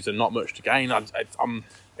lose and not much to gain? It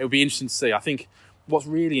would be interesting to see. I think what's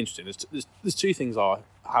really interesting is there's two things I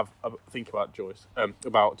think about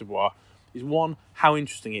about Dubois. Is one, how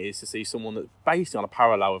interesting it is to see someone that's basically on a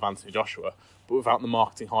parallel with Anthony Joshua, but without the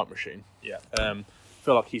marketing hype machine. Yeah. I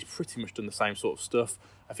feel like he's pretty much done the same sort of stuff.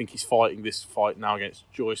 I think he's fighting this fight now against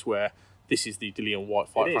Joyce, where this is the Dillian White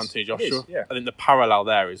fight for Anthony Joshua. Yeah. I think the parallel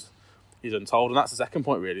there is untold, and that's the second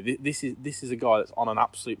point really. This is a guy that's on an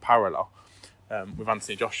absolute parallel with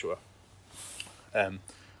Anthony Joshua.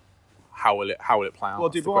 How will it play out? Well,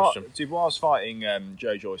 Dubois fighting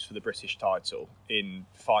Joe Joyce for the British title in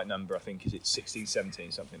fight number, I think, is it 16,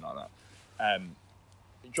 17, something like that.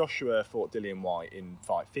 Joshua fought Dillian White in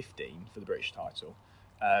fight 15 for the British title,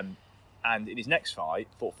 and in his next fight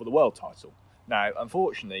fought for the world title. Now,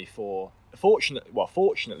 fortunately for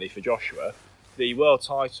Joshua, the world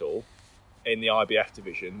title in the IBF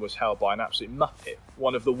division was held by an absolute muppet,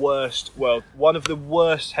 one of the worst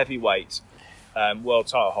heavyweight world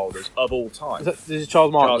title holders of all time. This is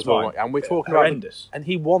Charles Martin, and we're talking horrendous. And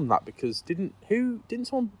he won that because didn't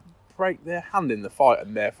someone break their hand in the fight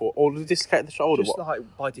and therefore, or did dislocate the shoulder? Just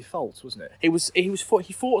like by default, wasn't it?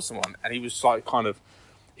 He fought someone, and he was like kind of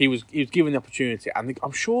he was given the opportunity, and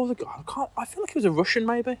I'm sure the guy. I feel like it was a Russian,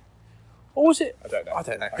 maybe, or was it? I don't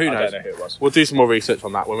know. Who knows? I don't know who it was. We'll do some more research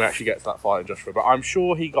on that when we actually get to that fight in Joshua. But I'm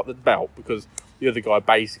sure he got the belt because the other guy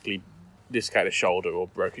basically dislocated his shoulder or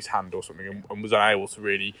broke his hand or something, and was unable to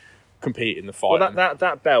really compete in the fight. Well,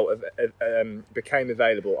 that belt became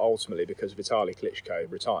available ultimately because Vitaly Klitschko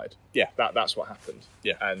retired. Yeah, that's what happened.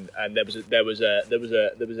 Yeah, and there was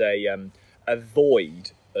a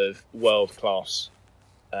void of world class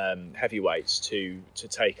heavyweights to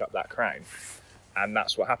take up that crown, and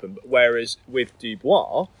that's what happened. Whereas with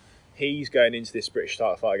Dubois, he's going into this British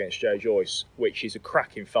title fight against Joe Joyce, which is a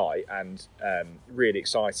cracking fight and really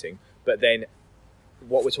exciting. But then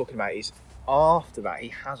what we're talking about is after that, he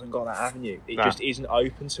hasn't got that avenue. It just isn't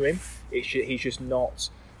open to him. He's just not.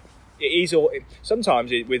 It is all.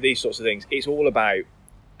 Sometimes with these sorts of things, it's all about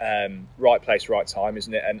right place, right time,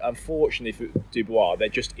 isn't it? And unfortunately for Dubois, there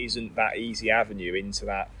just isn't that easy avenue into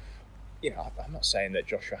that. I'm not saying that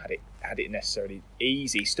Joshua had it necessarily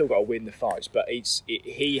easy. He's still got to win the fights, but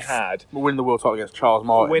he had. We'll win the world title against Charles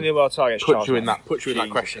Martin. Winning the world title against Charles Martin. Puts you in that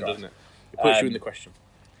question, doesn't it? It puts you in the question.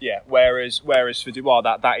 Yeah, whereas for Dubois,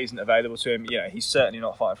 that isn't available to him. He's certainly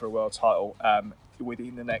not fighting for a world title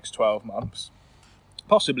within the next 12 months.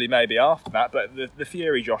 Possibly maybe after that, but the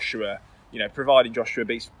Fury Joshua, providing Joshua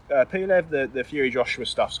beats Pulev, the Fury Joshua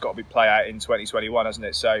stuff's got to be play out in 2021, hasn't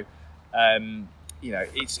it? So,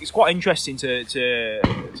 it's quite interesting to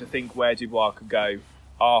think where Dubois could go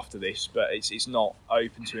after this, but it's not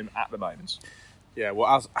open to him at the moment. Yeah,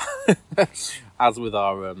 well, as with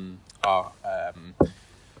our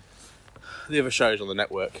the other shows on the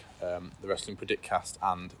network, the Wrestling Predictcast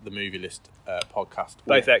and the Movie List podcast.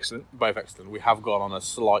 Both excellent. We have gone on a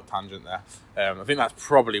slight tangent there. I think that's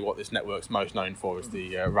probably what this network's most known for, is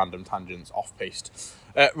the random tangents off-piste.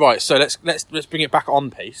 Right, so let's bring it back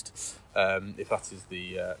on-piste, if that is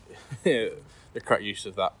the the correct use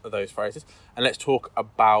of those phrases. And let's talk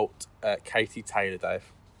about Katie Taylor, Dave.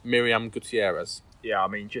 Miriam Gutierrez. Yeah, I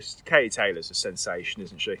mean, just Katie Taylor's a sensation,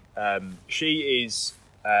 isn't she?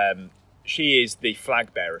 She is the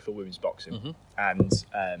flag bearer for women's boxing, and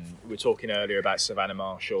we were talking earlier about Savannah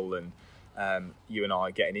Marshall and you and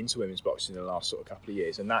I getting into women's boxing in the last sort of couple of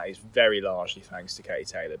years, and that is very largely thanks to Katie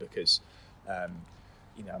Taylor because, I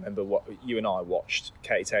remember what you and I watched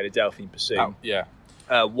Katie Taylor Delphine Pursuit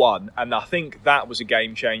won, and I think that was a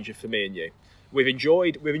game changer for me and you. We've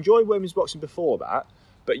enjoyed women's boxing before that.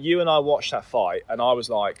 But you and I watched that fight, and I was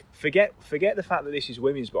like, forget the fact that this is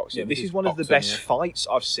women's boxing. Yeah, this is one of the best fights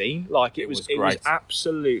I've seen. Like it was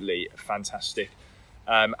absolutely fantastic,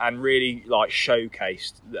 and really like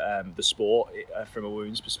showcased the sport from a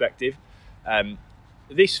women's perspective.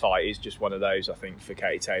 This fight is just one of those, I think, for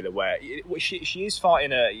Katie Taylor, where she is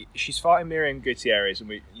fighting she's fighting Miriam Gutierrez, and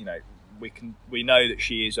we know that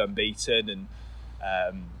she is unbeaten, and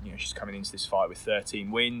she's coming into this fight with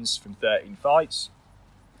 13 wins from 13 fights.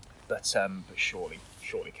 But surely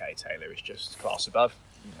Katie Taylor is just class above.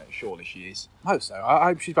 surely she is. I hope so. I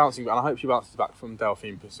hope she's bouncing, and I hope she bounces back from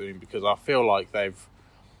Delphine Pursoon, because I feel like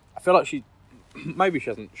she, maybe she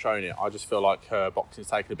hasn't shown it. I just feel like her boxing's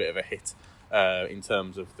taken a bit of a hit in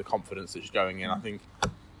terms of the confidence that she's going in. I think,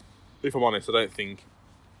 if I'm honest, I don't think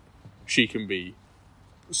she can be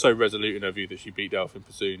so resolute in her view that she beat Delphine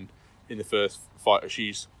Pursoon in the first fight as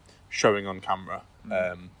she's showing on camera.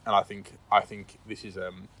 And I think this is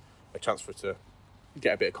a chance for her to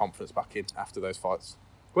get a bit of confidence back in after those fights.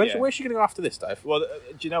 Where's she going to go after this, Dave? Well,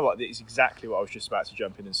 do you know what? It's exactly what I was just about to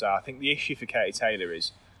jump in and say. I think the issue for Katie Taylor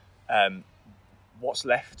is what's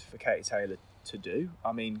left for Katie Taylor to do.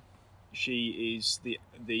 I mean, she is the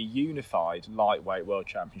unified lightweight world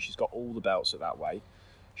champion. She's got all the belts at that weight.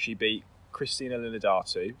 She beat Christina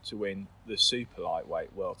Linodatu to win the super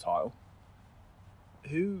lightweight world title.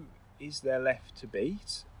 Who is there left to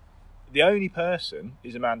beat? The only person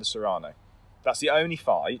is Amanda Serrano. That's the only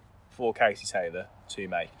fight for Katie Taylor to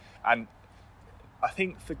make. And I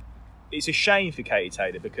think it's a shame for Katie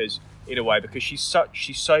Taylor because she's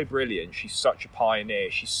so brilliant, she's such a pioneer,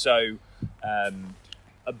 she's so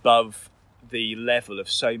above the level of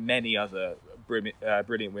so many other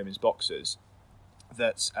brilliant women's boxers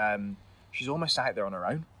that she's almost out there on her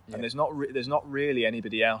own. Yeah. And there's not really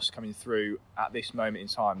anybody else coming through at this moment in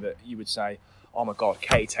time that you would say, oh my God,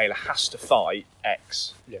 Katie Taylor has to fight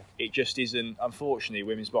X. Yeah. It just isn't. Unfortunately,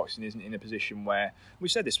 women's boxing isn't in a position where, we've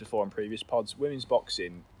said this before on previous pods, women's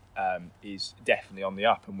boxing is definitely on the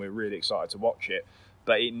up and we're really excited to watch it,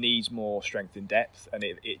 but it needs more strength and depth, and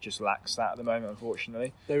it just lacks that at the moment,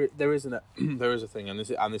 unfortunately. There is a thing, and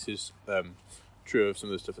this is true of some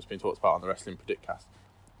of the stuff that's been talked about on the Wrestling Predictcast.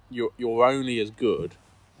 You're only as good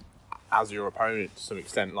as your opponent to some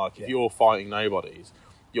extent. Like, if you're fighting nobodies,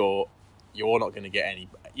 you're not going to get any.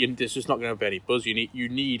 There's just not going to be any buzz. You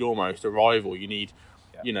need almost a rival. You need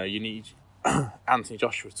Anthony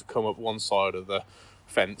Joshua to come up one side of the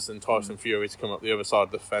fence and Tyson Fury to come up the other side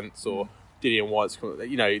of the fence, or Dillian White to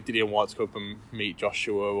come up and meet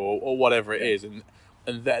Joshua, or whatever it is, and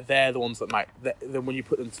they're the ones that make. Then when you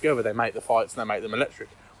put them together, they make the fights and they make them electric.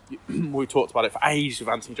 We talked about it for ages with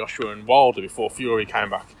Anthony Joshua and Wilder before Fury came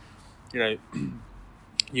back.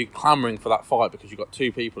 You're clamouring for that fight because you've got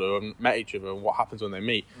two people who haven't met each other, and what happens when they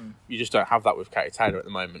meet. You just don't have that with Katie Taylor at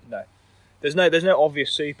the moment. No, there's no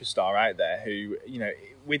obvious superstar out there who,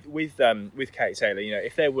 with Katie Taylor,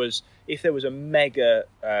 if there was a mega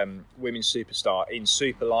women's superstar in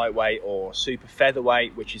super lightweight or super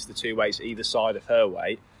featherweight, which is the two weights either side of her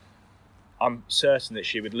weight, I'm certain that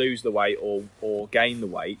she would lose the weight or gain the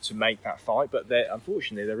weight to make that fight. But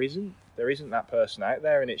unfortunately, there isn't that person out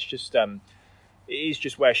there, and it's just it is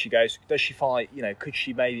just where she goes. Does she fight? Could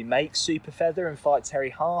she maybe make super feather and fight Terry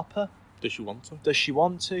Harper? Does she want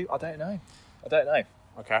to? I don't know.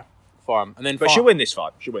 Okay, fine. And then, but she'll win this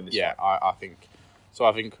fight. Yeah, I think. So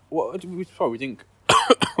I think. We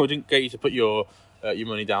didn't get you to put your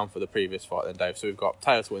money down for the previous fight then, Dave. So we've got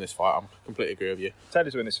Taylor to win this fight. I completely agree with you.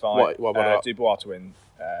 Taylor to win this fight. What about Dubois to win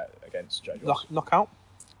against Joyce? Knockout?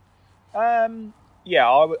 Yeah,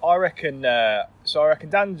 I reckon. So I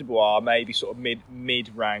reckon Dan Dubois maybe sort of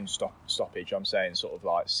mid round stoppage. I'm saying sort of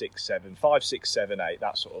like 5, 6, 7, 8.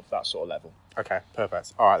 That sort of level. Okay,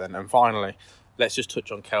 perfect. All right then, and finally, let's just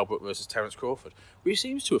touch on Kell Brook versus Terence Crawford, which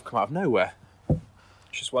seems to have come out of nowhere.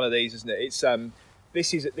 It's just one of these, isn't it? It's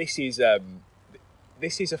this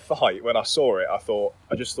is a fight. When I saw it,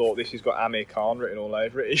 I just thought this has got Amir Khan written all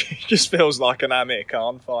over it. It just feels like an Amir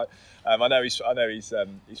Khan fight. I know he's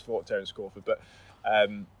fought Terence Crawford, but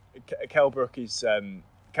Kell Brook is in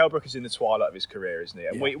the twilight of his career, isn't he?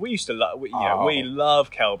 And we used to love, we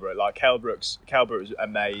love Kell Brook. Like Kell Brook's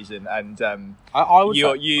amazing, and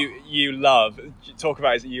you love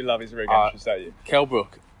his ring entrance, don't you? Kell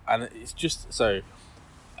Brook, and it's just so.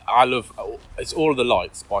 It's All of the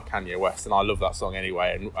Lights by Kanye West, and I love that song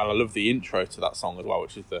anyway, and I love the intro to that song as well,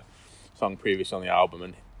 which is the song previous on the album.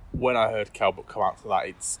 And when I heard Kell Brook come out to that,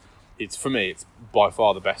 it's for me, it's by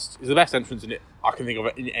far the best. It's the best entrance in it I can think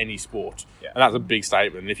of in any sport, and that's a big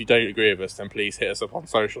statement. And if you don't agree with us, then please hit us up on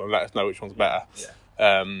social and let us know which one's better.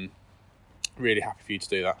 Really happy for you to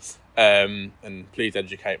do that, and please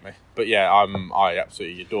educate me. But I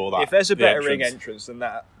absolutely adore that. If there's a better ring entrance than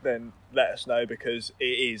that, then let us know, because it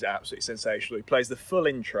is absolutely sensational. He plays the full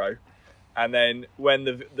intro, and then when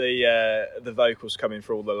the vocals come in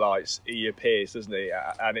for All the Lights, he appears, doesn't he?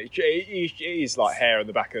 And it is like hair on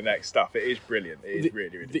the back of the neck stuff. It is brilliant. It is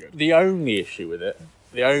really good. The only issue with it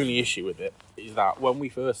is that when we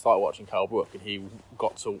first started watching Kell Brook and he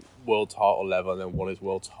got to world title level and then won his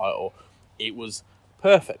world title, it was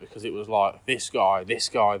perfect because it was like this guy,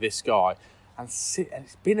 and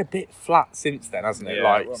it's been a bit flat since then, hasn't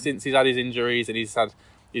it? Since he's had his injuries and he's had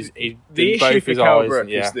he's the been issue both for his Kell eyes. Brook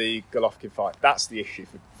is the Golovkin fight. That's the issue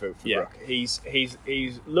for Brook. He's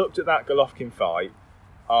looked at that Golovkin fight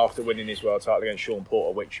after winning his world title against Sean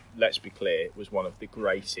Porter, which, let's be clear, was one of the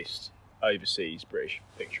greatest overseas British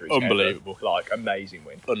victories. Unbelievable. Ever. Amazing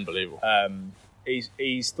win. Unbelievable.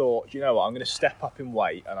 He's thought, you know what, I'm going to step up in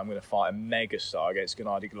weight and I'm going to fight a mega star against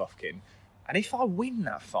Gennady Golovkin. And if I win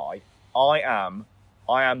that fight, I am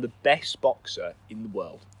the best boxer in the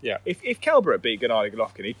world. Yeah. If Kell Brook beat Gennady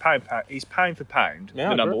Golovkin, he's pound for pound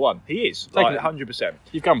the number one. He is. 100%.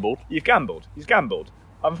 You've gambled. He's gambled.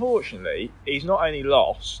 Unfortunately, he's not only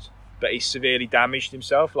lost, but he's severely damaged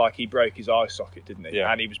himself. He broke his eye socket, didn't he?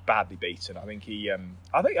 Yeah. And he was badly beaten. I think he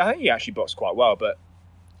actually boxed quite well, but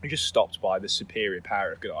he just stopped by the superior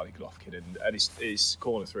power of Gennady Golovkin, and his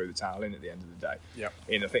corner threw the towel in at the end of the day. Yeah.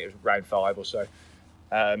 I think it was round 5 or so.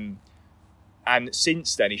 And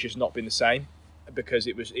since then, he's just not been the same, because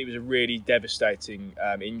it was a really devastating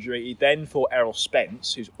injury. He then fought Errol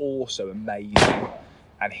Spence, who's also amazing,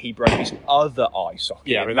 and he broke his other eye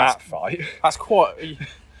socket in that fight. That's quite.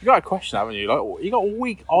 You got a question, haven't you? You got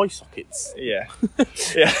weak eye sockets. Yeah.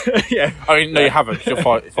 Yeah. I mean, no, you haven't. You're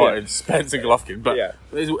fighting Spence and Golovkin, but yeah.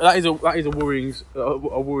 that is a worrying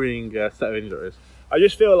set of injuries. I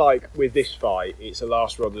just feel like with this fight, it's a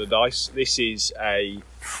last roll of the dice. This is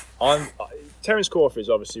Terence Crawford's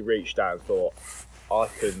obviously reached out and thought, I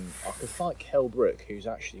can fight Kell Brook, who's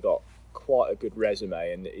actually got quite a good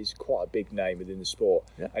resume and is quite a big name within the sport.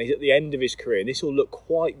 Yeah. And he's at the end of his career, and this will look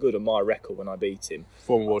quite good on my record when I beat him.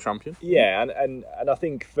 Former world champion. Yeah, and I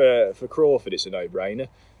think for Crawford it's a no-brainer.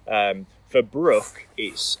 For Brook,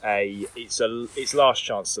 it's last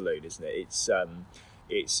chance saloon, isn't it?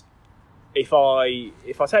 It's if I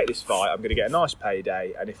take this fight, I'm going to get a nice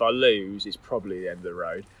payday, and if I lose, it's probably the end of the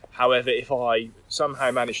road. However, if I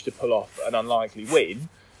somehow manage to pull off an unlikely win,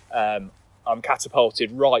 I'm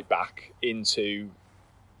catapulted right back into,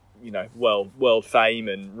 world fame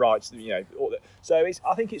and rights. So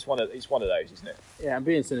I think it's one of those, isn't it? Yeah, and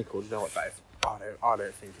being cynical, do you know what, Dave? I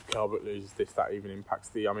don't think if Kell Brook loses this, that even impacts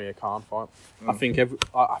the Amir Khan fight. I think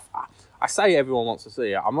I say everyone wants to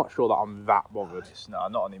see it. I'm not sure that I'm that bothered. No,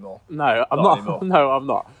 not anymore. No, I'm not. Anymore. No, I'm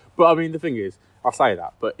not. But I mean, the thing is, I say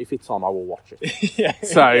that, but if it's on, I will watch it. Yeah.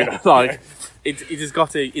 So it has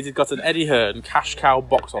got an Eddie Hearn cash cow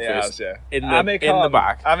box office in the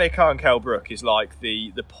back. Amir Khan Kell Brook is like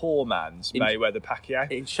the poor man's Mayweather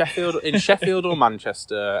Pacquiao in Sheffield or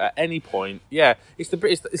Manchester at any point. Yeah, it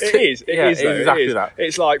is exactly that.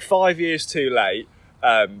 It's like 5 years too late,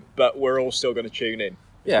 but we're all still going to tune in.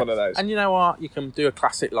 It's one of those. And you know what? You can do a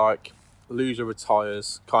classic like loser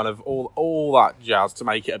retires, kind of all that jazz to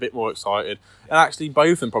make it a bit more excited. And actually,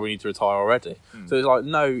 both of them probably need to retire already. So it's like,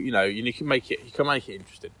 no, you can make it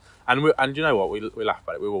interesting. And you know what? We laugh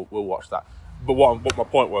about it. We'll watch that. But what my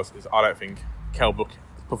point was is, I don't think Kell Brook's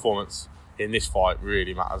performance in this fight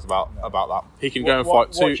really matters about that. He can go and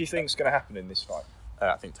fight two. What do you think's going to happen in this fight?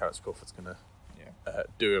 I think Terence Crawford's going to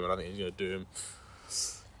do him, and I think he's going to do him.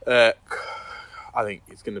 I think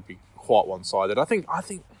it's going to be quite one-sided. I think I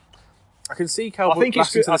can see Kell Brook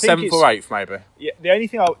lasting to the 7th or 8th, maybe. Yeah, the only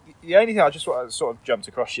thing I just sort of jumped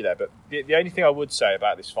across you there, but the only thing I would say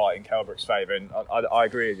about this fight in Kell Brook's favour, and I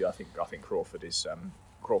agree with you. I think Crawford is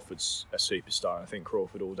Crawford's a superstar. And I think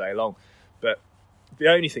Crawford all day long, but the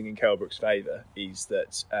only thing in Kell Brook's favour is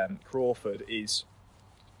that Crawford is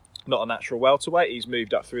not a natural welterweight. He's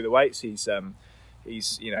moved up through the weights. He's a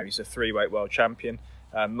 3-weight world champion,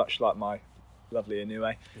 much like my lovely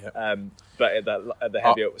Inoue, but at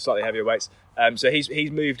the slightly heavier weights. So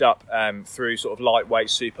he's moved up through sort of lightweight,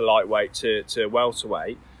 super lightweight to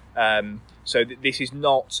welterweight. So this is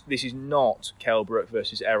not Kell Brook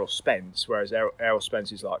versus Errol Spence, whereas Errol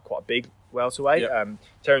Spence is like quite a big welterweight.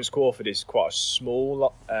 Terence Crawford is quite a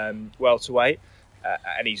small welterweight.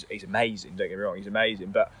 And he's amazing. Don't get me wrong, he's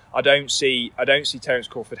amazing. But I don't see Terence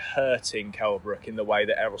Crawford hurting Kell Brook in the way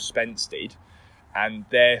that Errol Spence did. And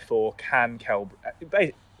therefore, how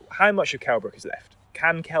much of Kell Brook is left?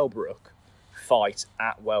 Can Kell Brook fight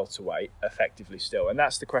at welterweight effectively still? And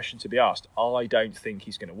that's the question to be asked. I don't think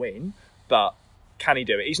he's going to win, but can he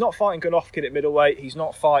do it? He's not fighting Golovkin at middleweight. He's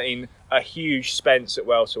not fighting a huge Spence at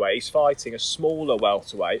welterweight. He's fighting a smaller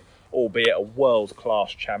welterweight, albeit a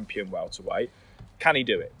world-class champion welterweight. Can he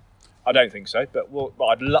do it? I don't think so, but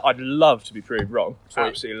I'd love to be proved wrong.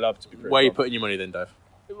 Absolutely love to be proved wrong. Where are you putting your money then, Dave?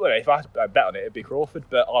 Well, if I bet on it, it'd be Crawford.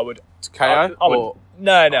 But I would KO.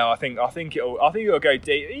 No. I think it'll go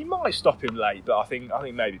deep. He might stop him late, but I think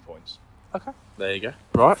maybe points. Okay, there you go.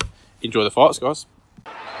 Right, enjoy the fights, guys.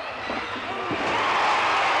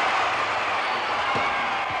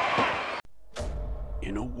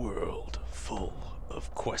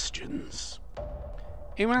 of questions.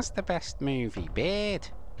 Who has the best movie, Beard?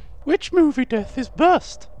 Which movie death is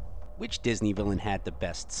best? Which Disney villain had the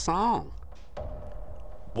best song?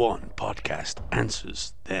 One podcast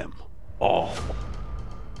answers them all.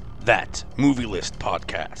 That Movie List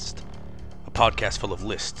Podcast. A podcast full of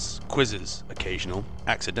lists, quizzes, occasional,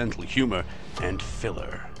 accidental humor, and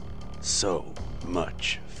filler. So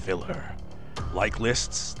much filler. Like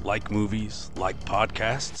lists, like movies, like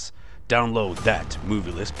podcasts, download That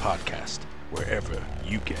Movie List Podcast wherever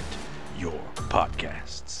you get your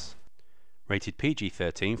podcasts. Rated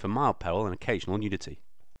PG-13 for mild peril and occasional nudity.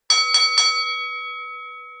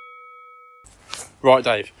 Right,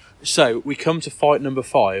 Dave. So we come to fight number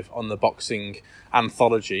 5 on the boxing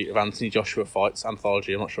anthology of Anthony Joshua fights.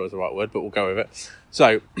 Anthology, I'm not sure it's the right word, but we'll go with it.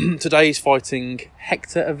 So today he's fighting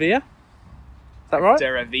Hector Avila. Is that right?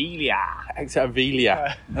 Hector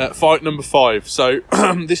Avila. Fight number 5. So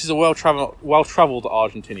this is a well-travelled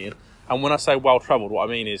Argentinian. And when I say well-travelled, what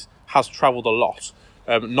I mean is has travelled a lot.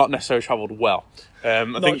 Not necessarily travelled well.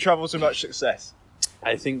 Not travelled to much success.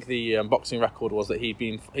 I think the boxing record was that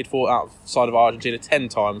he'd fought outside of Argentina 10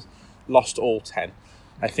 times, lost all 10.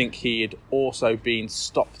 I think he'd also been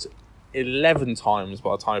stopped 11 times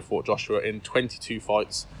by the time he fought Joshua in 22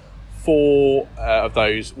 fights. 4 of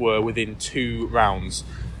those were within 2 rounds.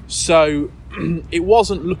 So it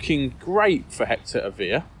wasn't looking great for Hector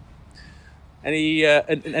Avila. Any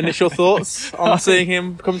initial thoughts on seeing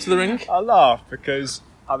him come to the ring? I laugh because,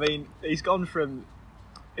 I mean, he's gone from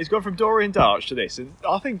Dorian Darch to this, and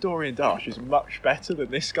I think Dorian Darch is much better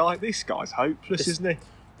than this guy. This guy's hopeless, isn't he?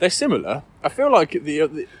 They're similar. I feel like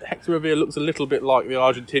the Hector Avila looks a little bit like the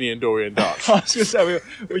Argentinian Dorian Darch. I was going to say,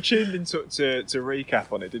 we tuned in to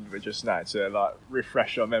recap on it, didn't we, just now, to like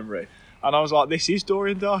refresh our memory. And I was like, this is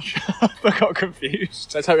Dorian Darch. I got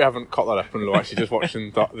confused. Let's hope we haven't caught that up and we're actually just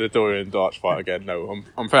watching the Dorian Darch fight again. No,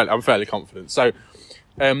 I'm fairly confident. So,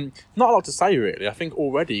 not a lot to say really. I think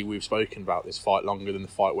already we've spoken about this fight longer than the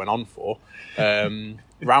fight went on for. Round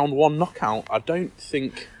 1 knockout. I don't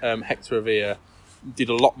think Hector Avila did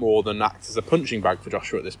a lot more than act as a punching bag for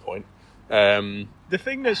Joshua at this point. The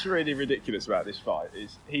thing that's really ridiculous about this fight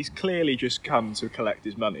is he's clearly just come to collect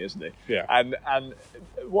his money, isn't he? Yeah. And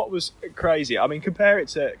what was crazy, I mean, compare it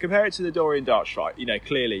to the Dorian Darch fight. You know,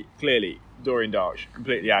 clearly Dorian Darch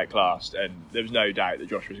completely outclassed, and there was no doubt that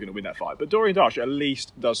Joshua was going to win that fight. But Dorian Darch at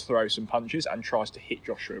least does throw some punches and tries to hit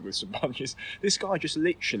Joshua with some punches. This guy just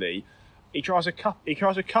literally. He tries a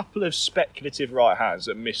couple of speculative right hands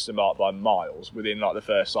that miss the mark by miles within like the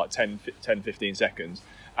first 10-15 seconds,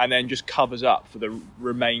 and then just covers up for the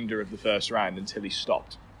remainder of the first round until he's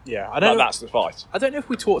stopped. Yeah, that's the fight. I don't know if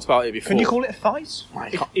we talked about it before. Can you call it a fight?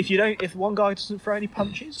 If one guy doesn't throw any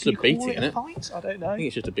punches, it's a beating, call it isn't a it? Fight? I don't know. I think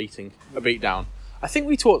it's just a beat down. I think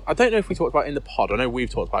we talked. I don't know if we talked about it in the pod. I know we've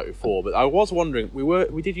talked about it before, but I was wondering.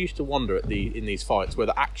 We did used to wonder in these fights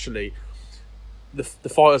whether actually the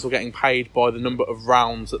fighters were getting paid by the number of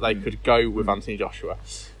rounds that they could go with Anthony Joshua,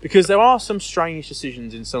 because there are some strange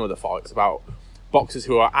decisions in some of the fights about boxers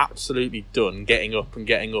who are absolutely done getting up and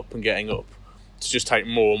getting up and getting up to just take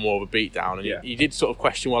more and more of a beat down. And you did sort of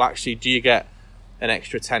question, well, actually, do you get an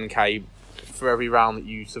extra 10k for every round that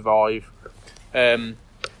you survive? And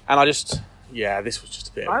I just, this was just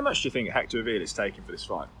a bit. How much do you think Hector Avila is taking for this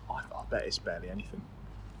fight? I bet it's barely anything.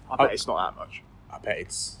 I bet it's not that much. I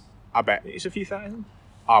bet it's a few thousand.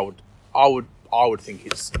 I would think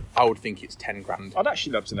it's 10 grand. I'd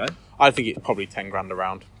actually love to know. I think it's probably 10 grand a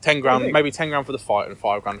round. 10 grand, maybe 10 grand for the fight and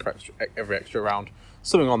 5 grand for every extra round.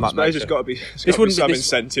 Something on that nature. There's got to be some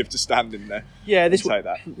incentive to stand in there. Yeah, this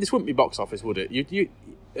wouldn't be box office, would it?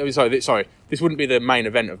 Sorry, this wouldn't be the main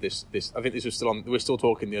event of this. I think this was still on. We're still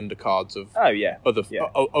talking the undercards of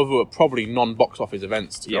other probably non-box office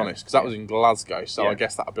events, to be honest, because that was in Glasgow. So I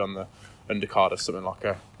guess that would be on the undercard of something like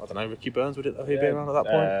Ricky Burns. Would it have been around at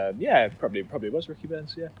that point? Probably was Ricky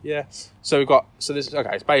Burns. Yeah. So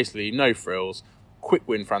it's basically no frills, quick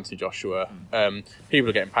win for Anthony Joshua. People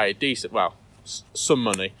are getting paid decent, some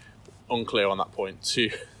money, unclear on that point,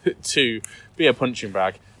 to be a punching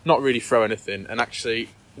bag, not really throw anything, and actually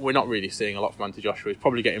we're not really seeing a lot from Anthony Joshua. He's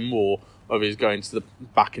probably getting more of his going to the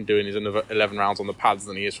back and doing his 11 rounds on the pads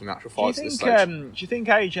than he is from the actual fights at this stage. Do you think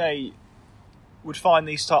AJ would find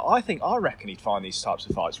these types? I reckon he'd find these types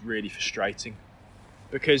of fights really frustrating,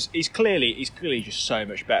 because he's clearly just so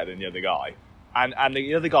much better than the other guy, and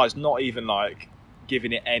the other guy's not even like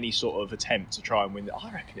giving it any sort of attempt to try and win.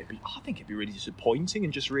 I think it'd be really disappointing,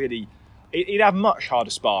 and just really, he'd have much harder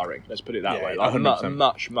sparring. Let's put it that way. Like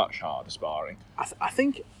much harder sparring. I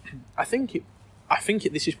think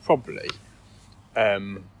this is probably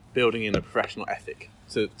building in a professional ethic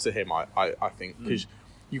to him. I think because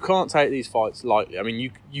you can't take these fights lightly. I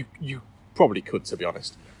mean, you probably could, to be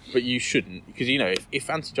honest, but you shouldn't, because if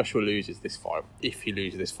Anthony Joshua loses this fight,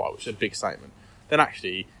 which is a big statement, then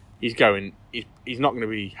actually he's not going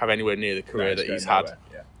to have anywhere near the career that he's had.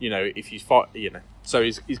 Yeah. If he's so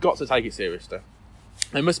he's got to take it seriously.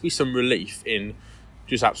 There must be some relief in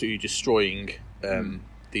just absolutely destroying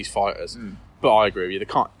these fighters. But I agree with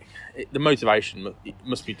you. The motivation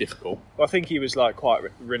must be difficult. Well, I think he was quite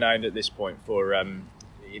renowned at this point for.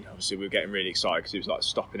 Obviously we were getting really excited because he was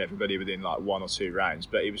stopping everybody within 1 or 2 rounds.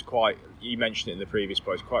 But he was you mentioned it in the previous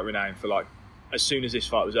post, quite renowned for as soon as this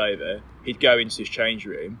fight was over, he'd go into his change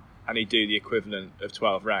room and he'd do the equivalent of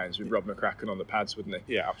 12 rounds with Rob McCracken on the pads, wouldn't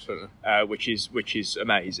he? Yeah, absolutely. Which is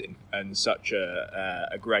amazing and such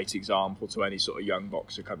a great example to any sort of young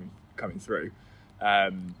boxer coming through.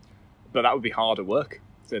 But that would be harder work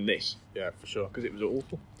than this. Yeah, for sure. Because it was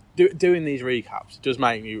awful. Doing these recaps does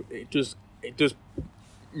make you. It does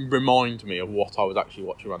remind me of what I was actually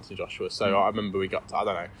watching Anthony Joshua. So I remember we got to, I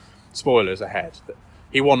don't know, spoilers ahead.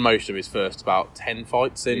 He won most of his first about 10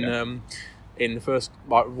 fights in the first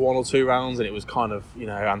 1 or 2 rounds, and it was kind of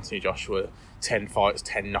Anthony Joshua 10 fights,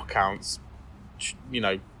 10 knockouts,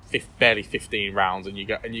 barely 15 rounds, and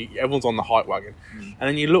everyone's on the hype wagon, and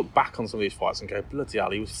then you look back on some of these fights and go, bloody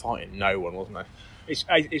hell, he was fighting no one, wasn't he?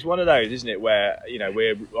 It's one of those, isn't it, where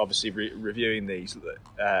we're obviously reviewing these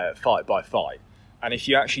fight by fight, and if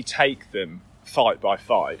you actually take them fight by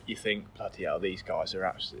fight, you think, bloody hell, these guys are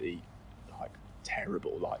absolutely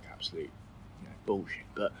terrible, absolute bullshit.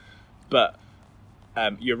 But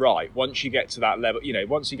you're right. Once you get to that level,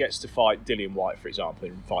 once he gets to fight Dillian Whyte, for example,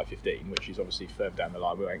 in fight 15, which is obviously further down the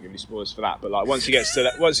line, we won't give any spoilers for that. But once he gets to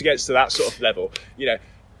that sort of level,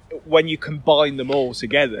 when you combine them all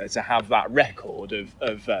together to have that record of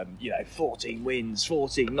 14 wins,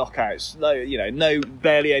 14 knockouts, no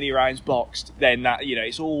barely any rounds boxed, then that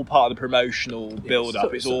it's all part of the promotional build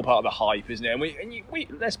up. It's all part of the hype, isn't it? And we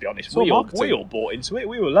let's be honest, we all bought into it.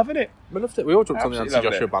 We were loving it. We loved it. We all jumped on the Anthony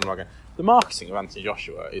Joshua bandwagon. The marketing of Anthony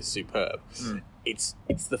Joshua is superb. It's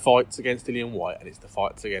the fights against Dillian Whyte and it's the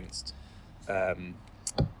fights against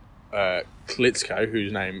Klitschko,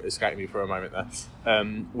 whose name escaped me for a moment there,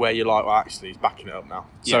 where you're like, well, actually, he's backing it up now.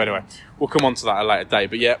 So anyway, we'll come on to that at a later date.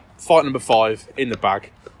 But yeah, fight number 5 in the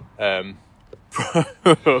bag.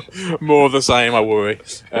 More of the same, I worry.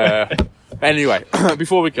 Anyway,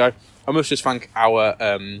 before we go, I must just thank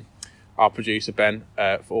our producer Ben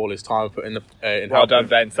for all his time put in the. Well done,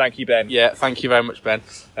 Ben. Thank you, Ben. Yeah, thank you very much, Ben,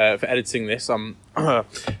 for editing this.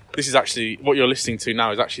 This is actually what you're listening to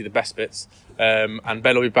now is actually the best bits. And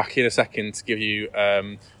Ben will be back in a second to give you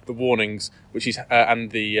the warnings, which is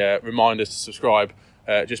and the reminders to subscribe,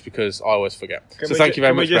 just because I always forget. Thank you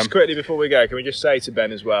very much, Ben. Can we just quickly, before we go, can we just say to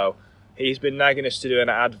Ben as well, he's been nagging us to do an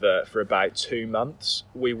advert for about 2 months.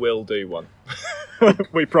 We will do one.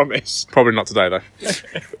 We promise. Probably not today, though.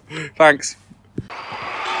 Thanks.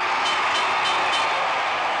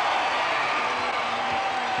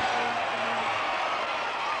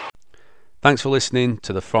 Thanks for listening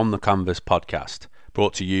to the From the Canvas podcast,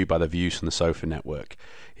 brought to you by the Views from the Sofa Network.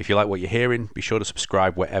 If you like what you're hearing, be sure to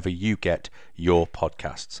subscribe wherever you get your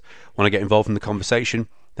podcasts. Want to get involved in the conversation?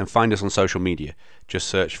 Then find us on social media. Just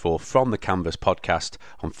search for From the Canvas podcast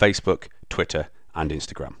on Facebook, Twitter and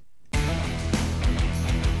Instagram.